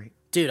 days straight.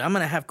 Dude, I'm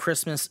going to have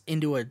Christmas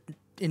into a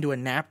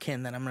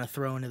napkin that I'm going to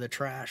throw into the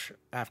trash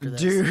after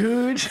this.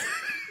 Dude.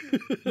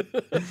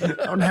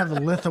 I'm going to have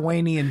the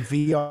Lithuanian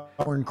VR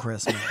on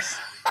Christmas.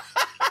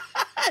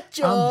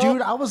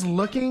 Dude, I was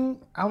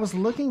looking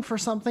for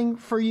something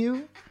for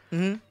you.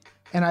 Mm-hmm.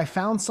 And I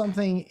found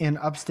something in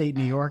upstate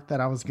New York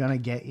that I was going to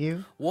get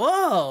you.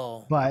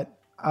 Whoa. But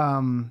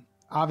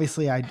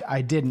obviously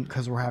I didn't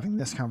because we're having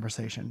this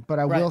conversation. But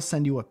I will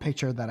send you a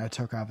picture that I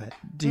took of it.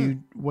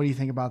 Dude, what do you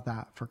think about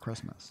that for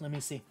Christmas? Let me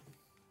see.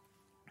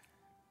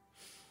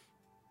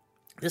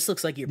 This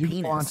looks like your penis.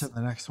 You can go on to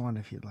the next one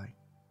if you'd like.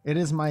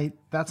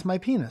 That's my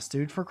penis,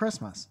 dude, for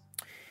Christmas.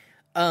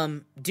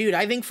 Dude,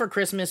 I think for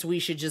Christmas we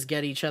should just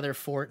get each other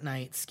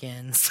Fortnite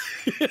skins.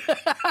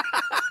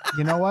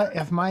 You know what?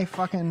 If my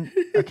fucking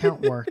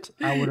account worked,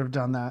 I would have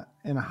done that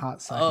in a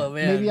hot second. Oh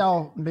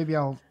man. Maybe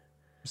I'll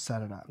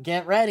set it up.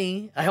 Get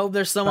ready. I hope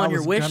there's some on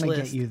your wish list. I was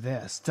gonna get you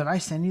this. Did I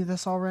send you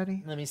this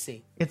already? Let me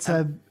see. It's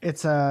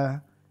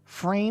a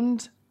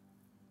framed,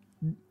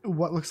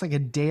 what looks like a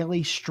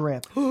daily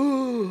strip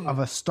of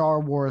a Star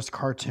Wars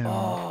cartoon.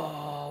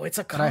 Oh, it's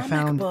a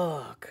comic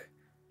book.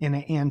 In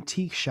an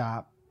antique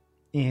shop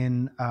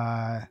in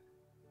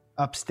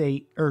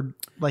upstate or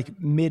like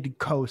mid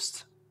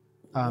coast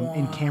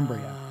in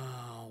Cambria.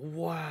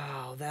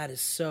 Wow, that is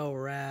so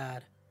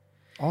rad.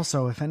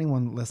 Also, if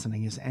anyone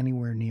listening is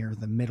anywhere near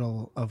the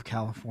middle of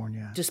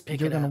California, just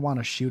pick you're it going to up. want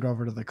to shoot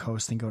over to the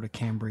coast and go to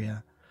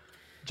Cambria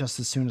just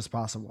as soon as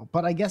possible.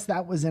 But I guess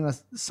that was in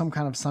some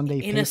kind of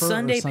Sunday paper. In a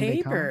Sunday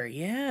paper, comic.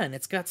 Yeah, and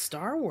it's got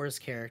Star Wars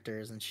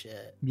characters and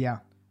shit. Yeah.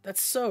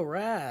 That's so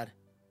rad.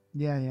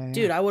 Yeah.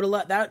 Dude, I would have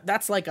loved that.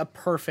 That's like a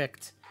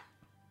perfect,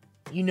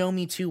 you know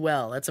me too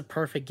well. That's a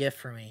perfect gift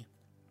for me.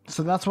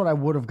 So that's what I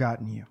would have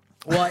gotten you.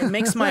 Well, it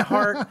makes my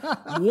heart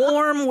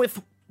warm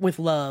with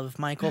love,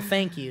 Michael.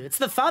 Thank you. It's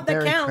the thought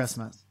that counts. Merry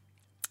Christmas.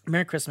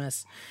 Merry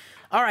Christmas.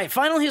 All right,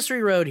 final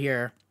History Road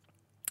here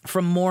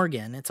from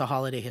Morgan. It's a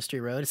holiday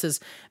history road. It says,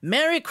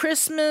 Merry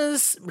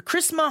Christmas,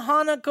 Christmas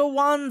Hanukkah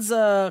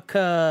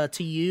Wanzaka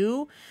to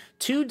you,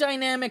 two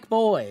dynamic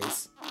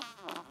boys.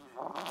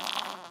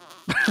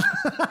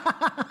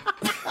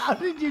 How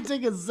did you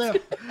take a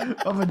sip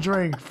of a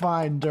drink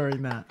fine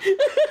during that?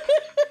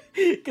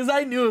 Because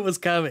I knew it was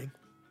coming.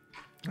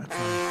 That's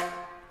nice.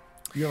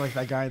 You're like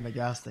that guy in the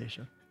gas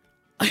station.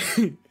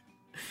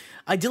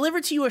 I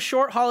delivered to you a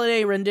short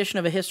holiday rendition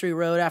of a history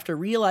road after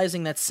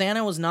realizing that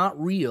Santa was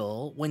not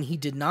real when he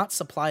did not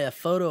supply a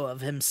photo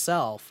of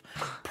himself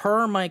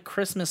per my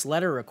Christmas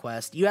letter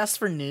request. You asked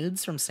for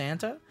nudes from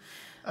Santa?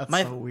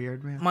 That's so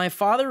weird, man. My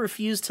father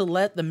refused to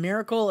let the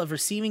miracle of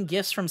receiving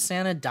gifts from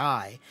Santa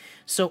die.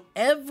 So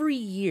every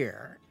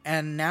year,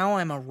 and now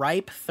I'm a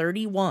ripe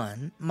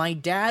 31, my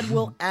dad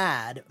will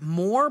add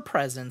more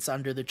presents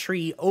under the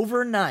tree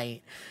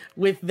overnight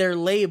with their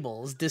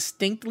labels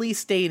distinctly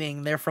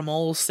stating they're from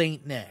old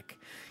Saint Nick.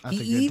 That's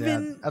a good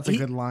dad. That's a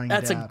good line,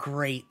 That's dad. a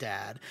great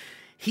dad.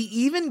 He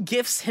even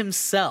gifts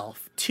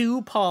himself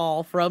to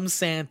Paul from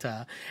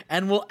Santa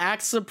and will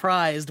act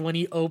surprised when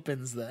he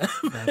opens them.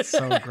 That's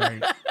so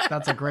great.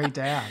 That's a great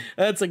dad.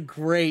 That's a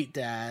great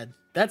dad.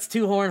 That's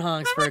two horn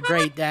honks for a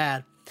great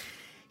dad.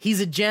 He's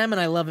a gem,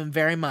 and I love him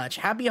very much.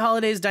 Happy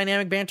holidays,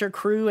 Dynamic Banter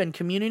crew and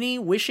community.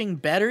 Wishing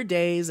better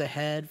days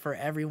ahead for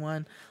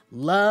everyone.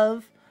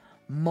 Love,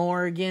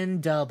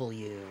 Morgan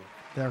W.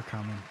 They're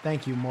coming.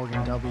 Thank you,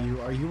 Morgan W.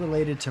 Are you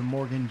related to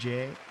Morgan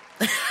J?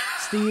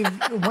 Steve,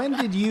 when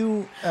did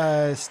you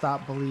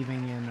stop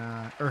believing in,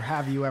 or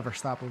have you ever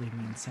stopped believing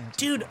in Santa?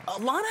 Dude,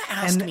 Alana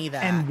asked me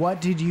that. And what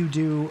did you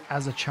do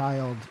as a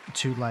child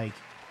to like?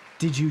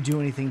 Did you do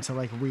anything to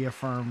like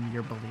reaffirm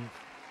your belief?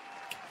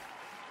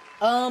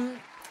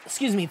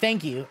 Excuse me.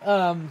 Thank you.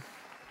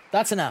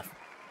 That's enough.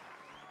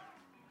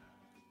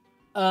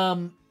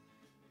 I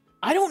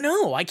don't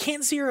know. I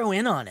can't zero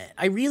in on it.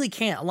 I really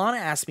can't. Alana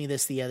asked me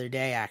this the other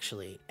day,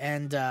 actually,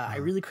 and I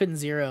really couldn't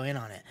zero in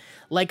on it.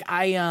 Like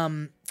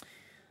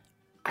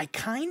I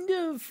kind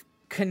of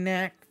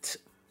connect.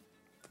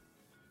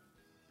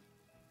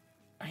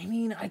 I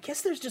mean, I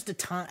guess there's just a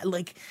time,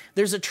 like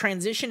there's a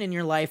transition in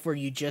your life where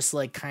you just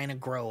like kind of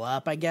grow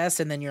up, I guess.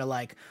 And then you're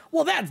like,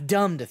 well, that's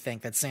dumb to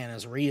think that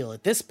Santa's real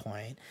at this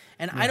point.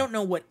 And I don't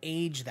know what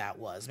age that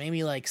was,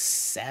 maybe like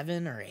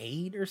 7 or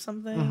 8 or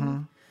something.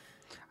 Mm-hmm.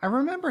 I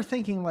remember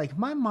thinking like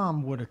my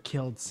mom would have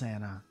killed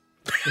Santa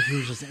if he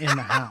was just in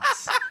the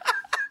house.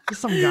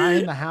 Just some guy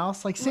in the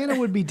house, like Santa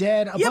would be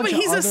dead. A bunch of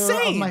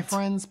other of my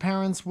friends'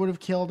 parents would have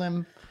killed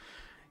him.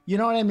 You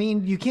know what I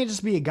mean? You can't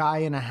just be a guy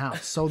in a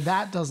house. So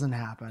that doesn't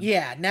happen.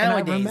 Yeah,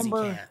 nowadays you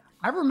can't.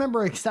 I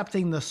remember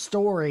accepting the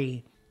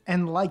story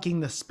and liking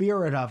the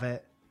spirit of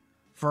it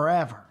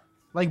forever.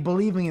 Like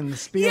believing in the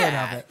spirit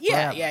of it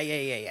forever.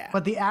 Yeah.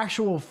 But the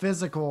actual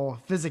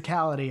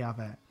physicality of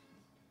it,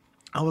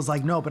 I was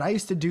like, no, but I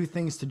used to do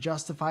things to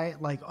justify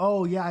it. Like,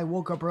 oh yeah, I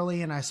woke up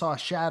early and I saw a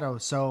shadow.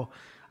 So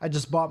I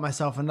just bought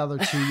myself another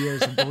 2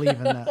 years of believe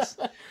in this.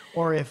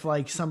 Or if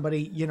like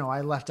somebody, you know,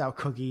 I left out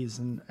cookies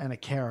and a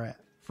carrot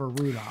for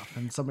Rudolph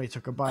and somebody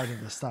took a bite of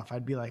the stuff,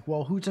 I'd be like,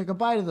 well, who took a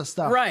bite of the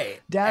stuff? Right.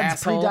 Dad's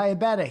asshole.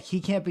 pre-diabetic. He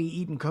can't be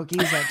eating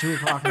cookies at 2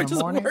 o'clock in the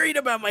morning. I'm just worried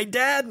about my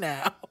dad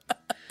now.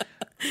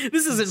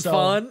 This isn't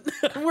fun.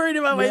 I'm worried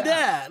about my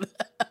dad.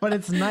 But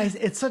it's nice.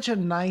 It's such a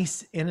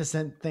nice,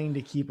 innocent thing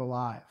to keep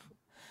alive.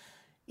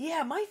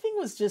 Yeah, my thing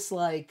was just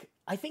like,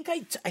 I think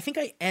I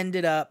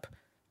ended up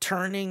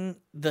turning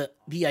the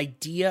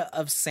idea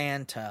of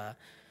Santa.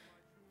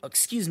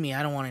 Excuse me,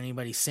 I don't want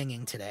anybody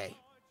singing today.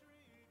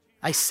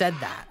 I said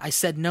that. I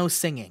said no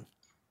singing.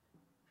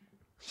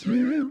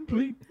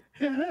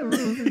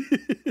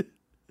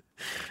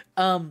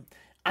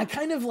 I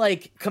kind of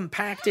like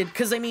compacted,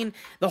 because I mean,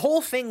 the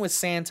whole thing with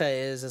Santa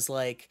is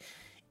like,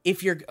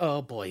 if you're,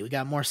 oh boy, we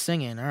got more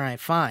singing. All right,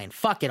 fine.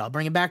 Fuck it. I'll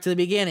bring it back to the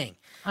beginning.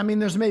 I mean,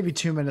 there's maybe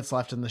 2 minutes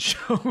left in the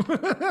show.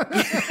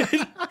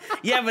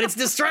 Yeah, but it's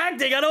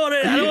distracting. I don't want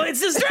it.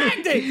 It's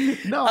distracting.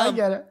 No, I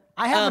get it.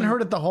 I haven't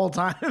heard it the whole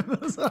time.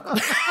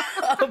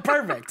 Oh,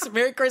 perfect.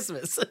 Merry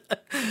Christmas.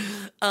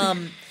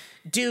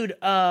 Dude,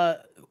 because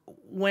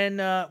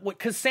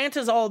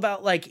Santa's all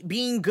about like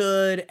being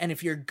good, and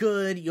if you're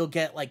good, you'll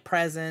get like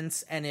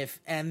presents, and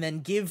then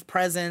give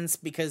presents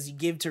because you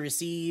give to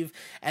receive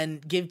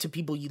and give to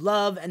people you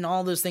love and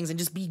all those things, and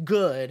just be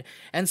good.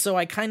 And so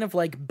I kind of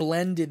like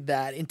blended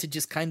that into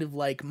just kind of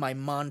like my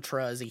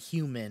mantra as a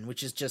human,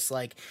 which is just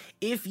like,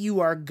 if you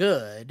are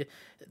good,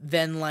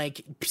 then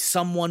like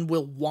someone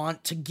will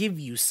want to give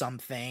you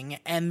something,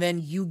 and then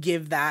you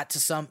give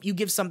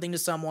something to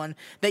someone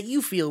that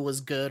you feel was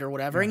good or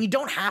whatever, and you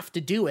don't have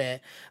to do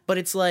it, but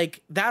it's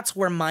like, that's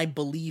where my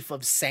belief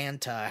of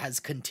Santa has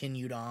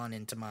continued on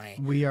into my life.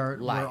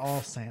 We're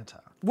all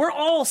Santa. We're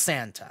all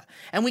Santa,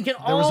 and we can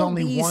all be Santa. There was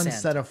only one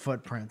set of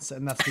footprints,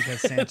 and that's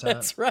because Santa.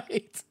 That's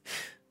right.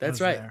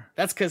 That's right. There.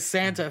 That's because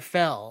Santa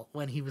fell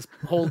when he was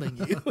holding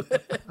you.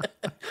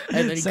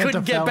 And then he Santa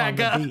couldn't get back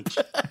up.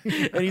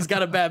 And he's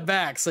got a bad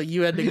back, so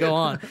you had to go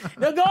on.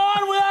 Now go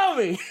on without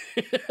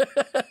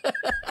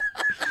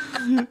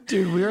me.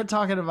 Dude, we were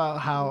talking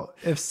about how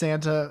if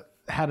Santa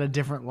had a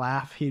different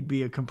laugh, he'd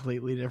be a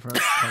completely different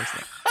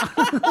person.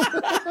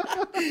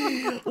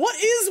 What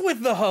is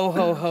with the ho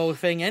ho ho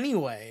thing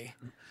anyway?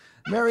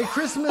 Merry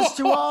Christmas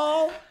to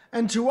all,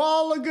 and to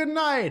all a good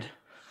night.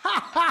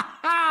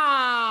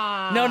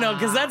 No,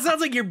 because that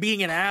sounds like you're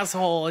being an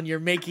asshole, and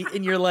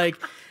you're like,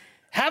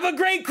 have a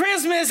great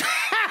Christmas.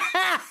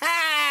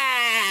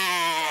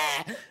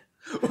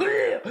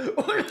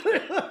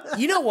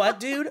 You know what,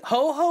 dude?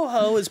 Ho ho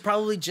ho is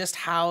probably just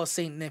how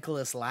St.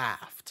 Nicholas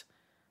laughed.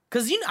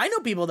 Because I know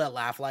people that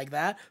laugh like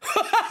that.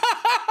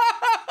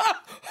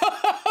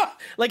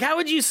 Like, how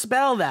would you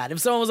spell that if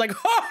someone was like,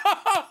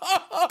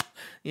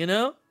 you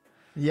know?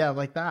 Yeah,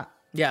 like that.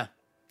 Yeah,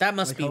 that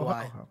must like be ho,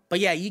 why. ho, ho. But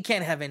yeah, you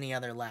can't have any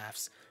other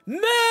laughs.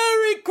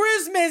 Merry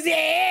Christmas!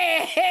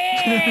 Yeah!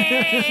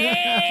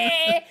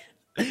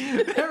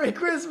 Merry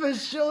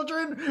Christmas,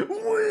 children!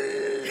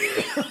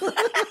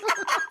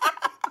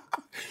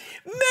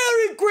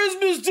 Merry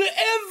Christmas to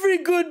every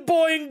good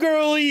boy and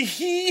girl!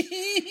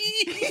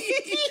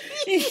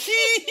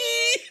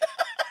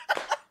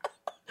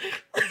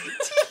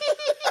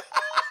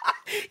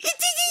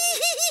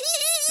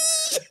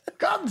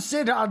 Come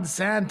sit on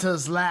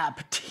Santa's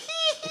lap.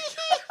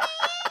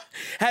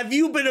 Have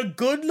you been a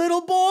good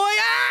little boy?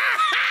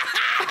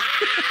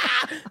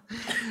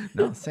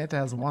 No, Santa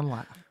has one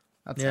laugh.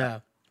 That's yeah.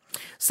 it.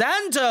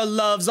 Santa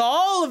loves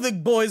all of the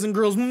boys and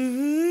girls.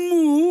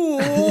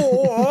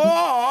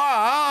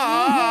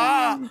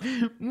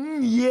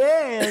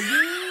 Yeah.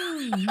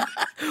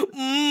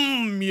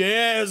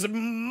 Yes.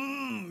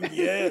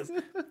 Yes.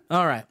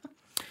 All right.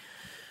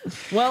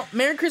 Well,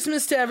 Merry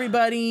Christmas to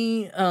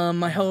everybody.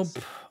 I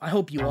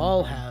hope you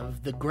all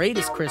have the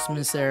greatest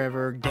Christmas there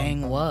ever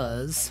dang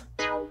was.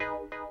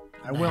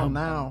 I will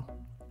now.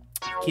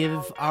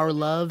 Give our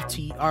love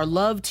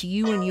to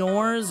you and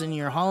yours in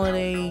your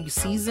holiday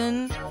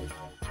season.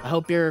 I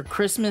hope your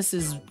Christmas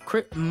is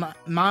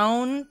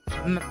mound.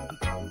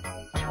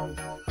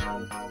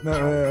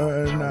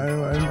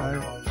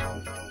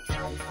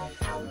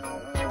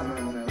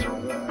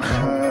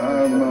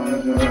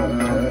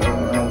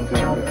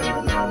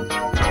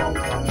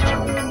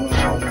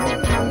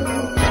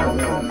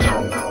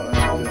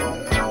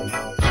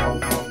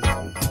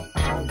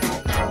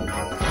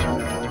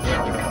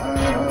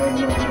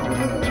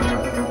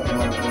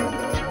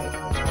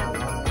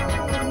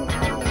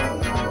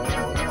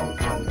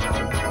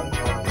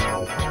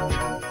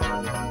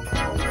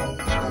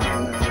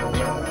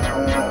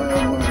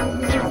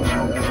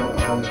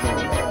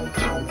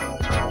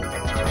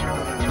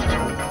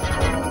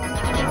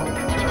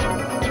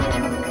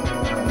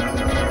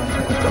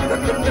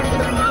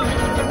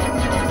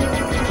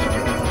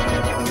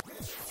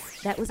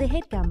 That was a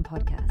HeadGum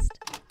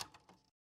podcast.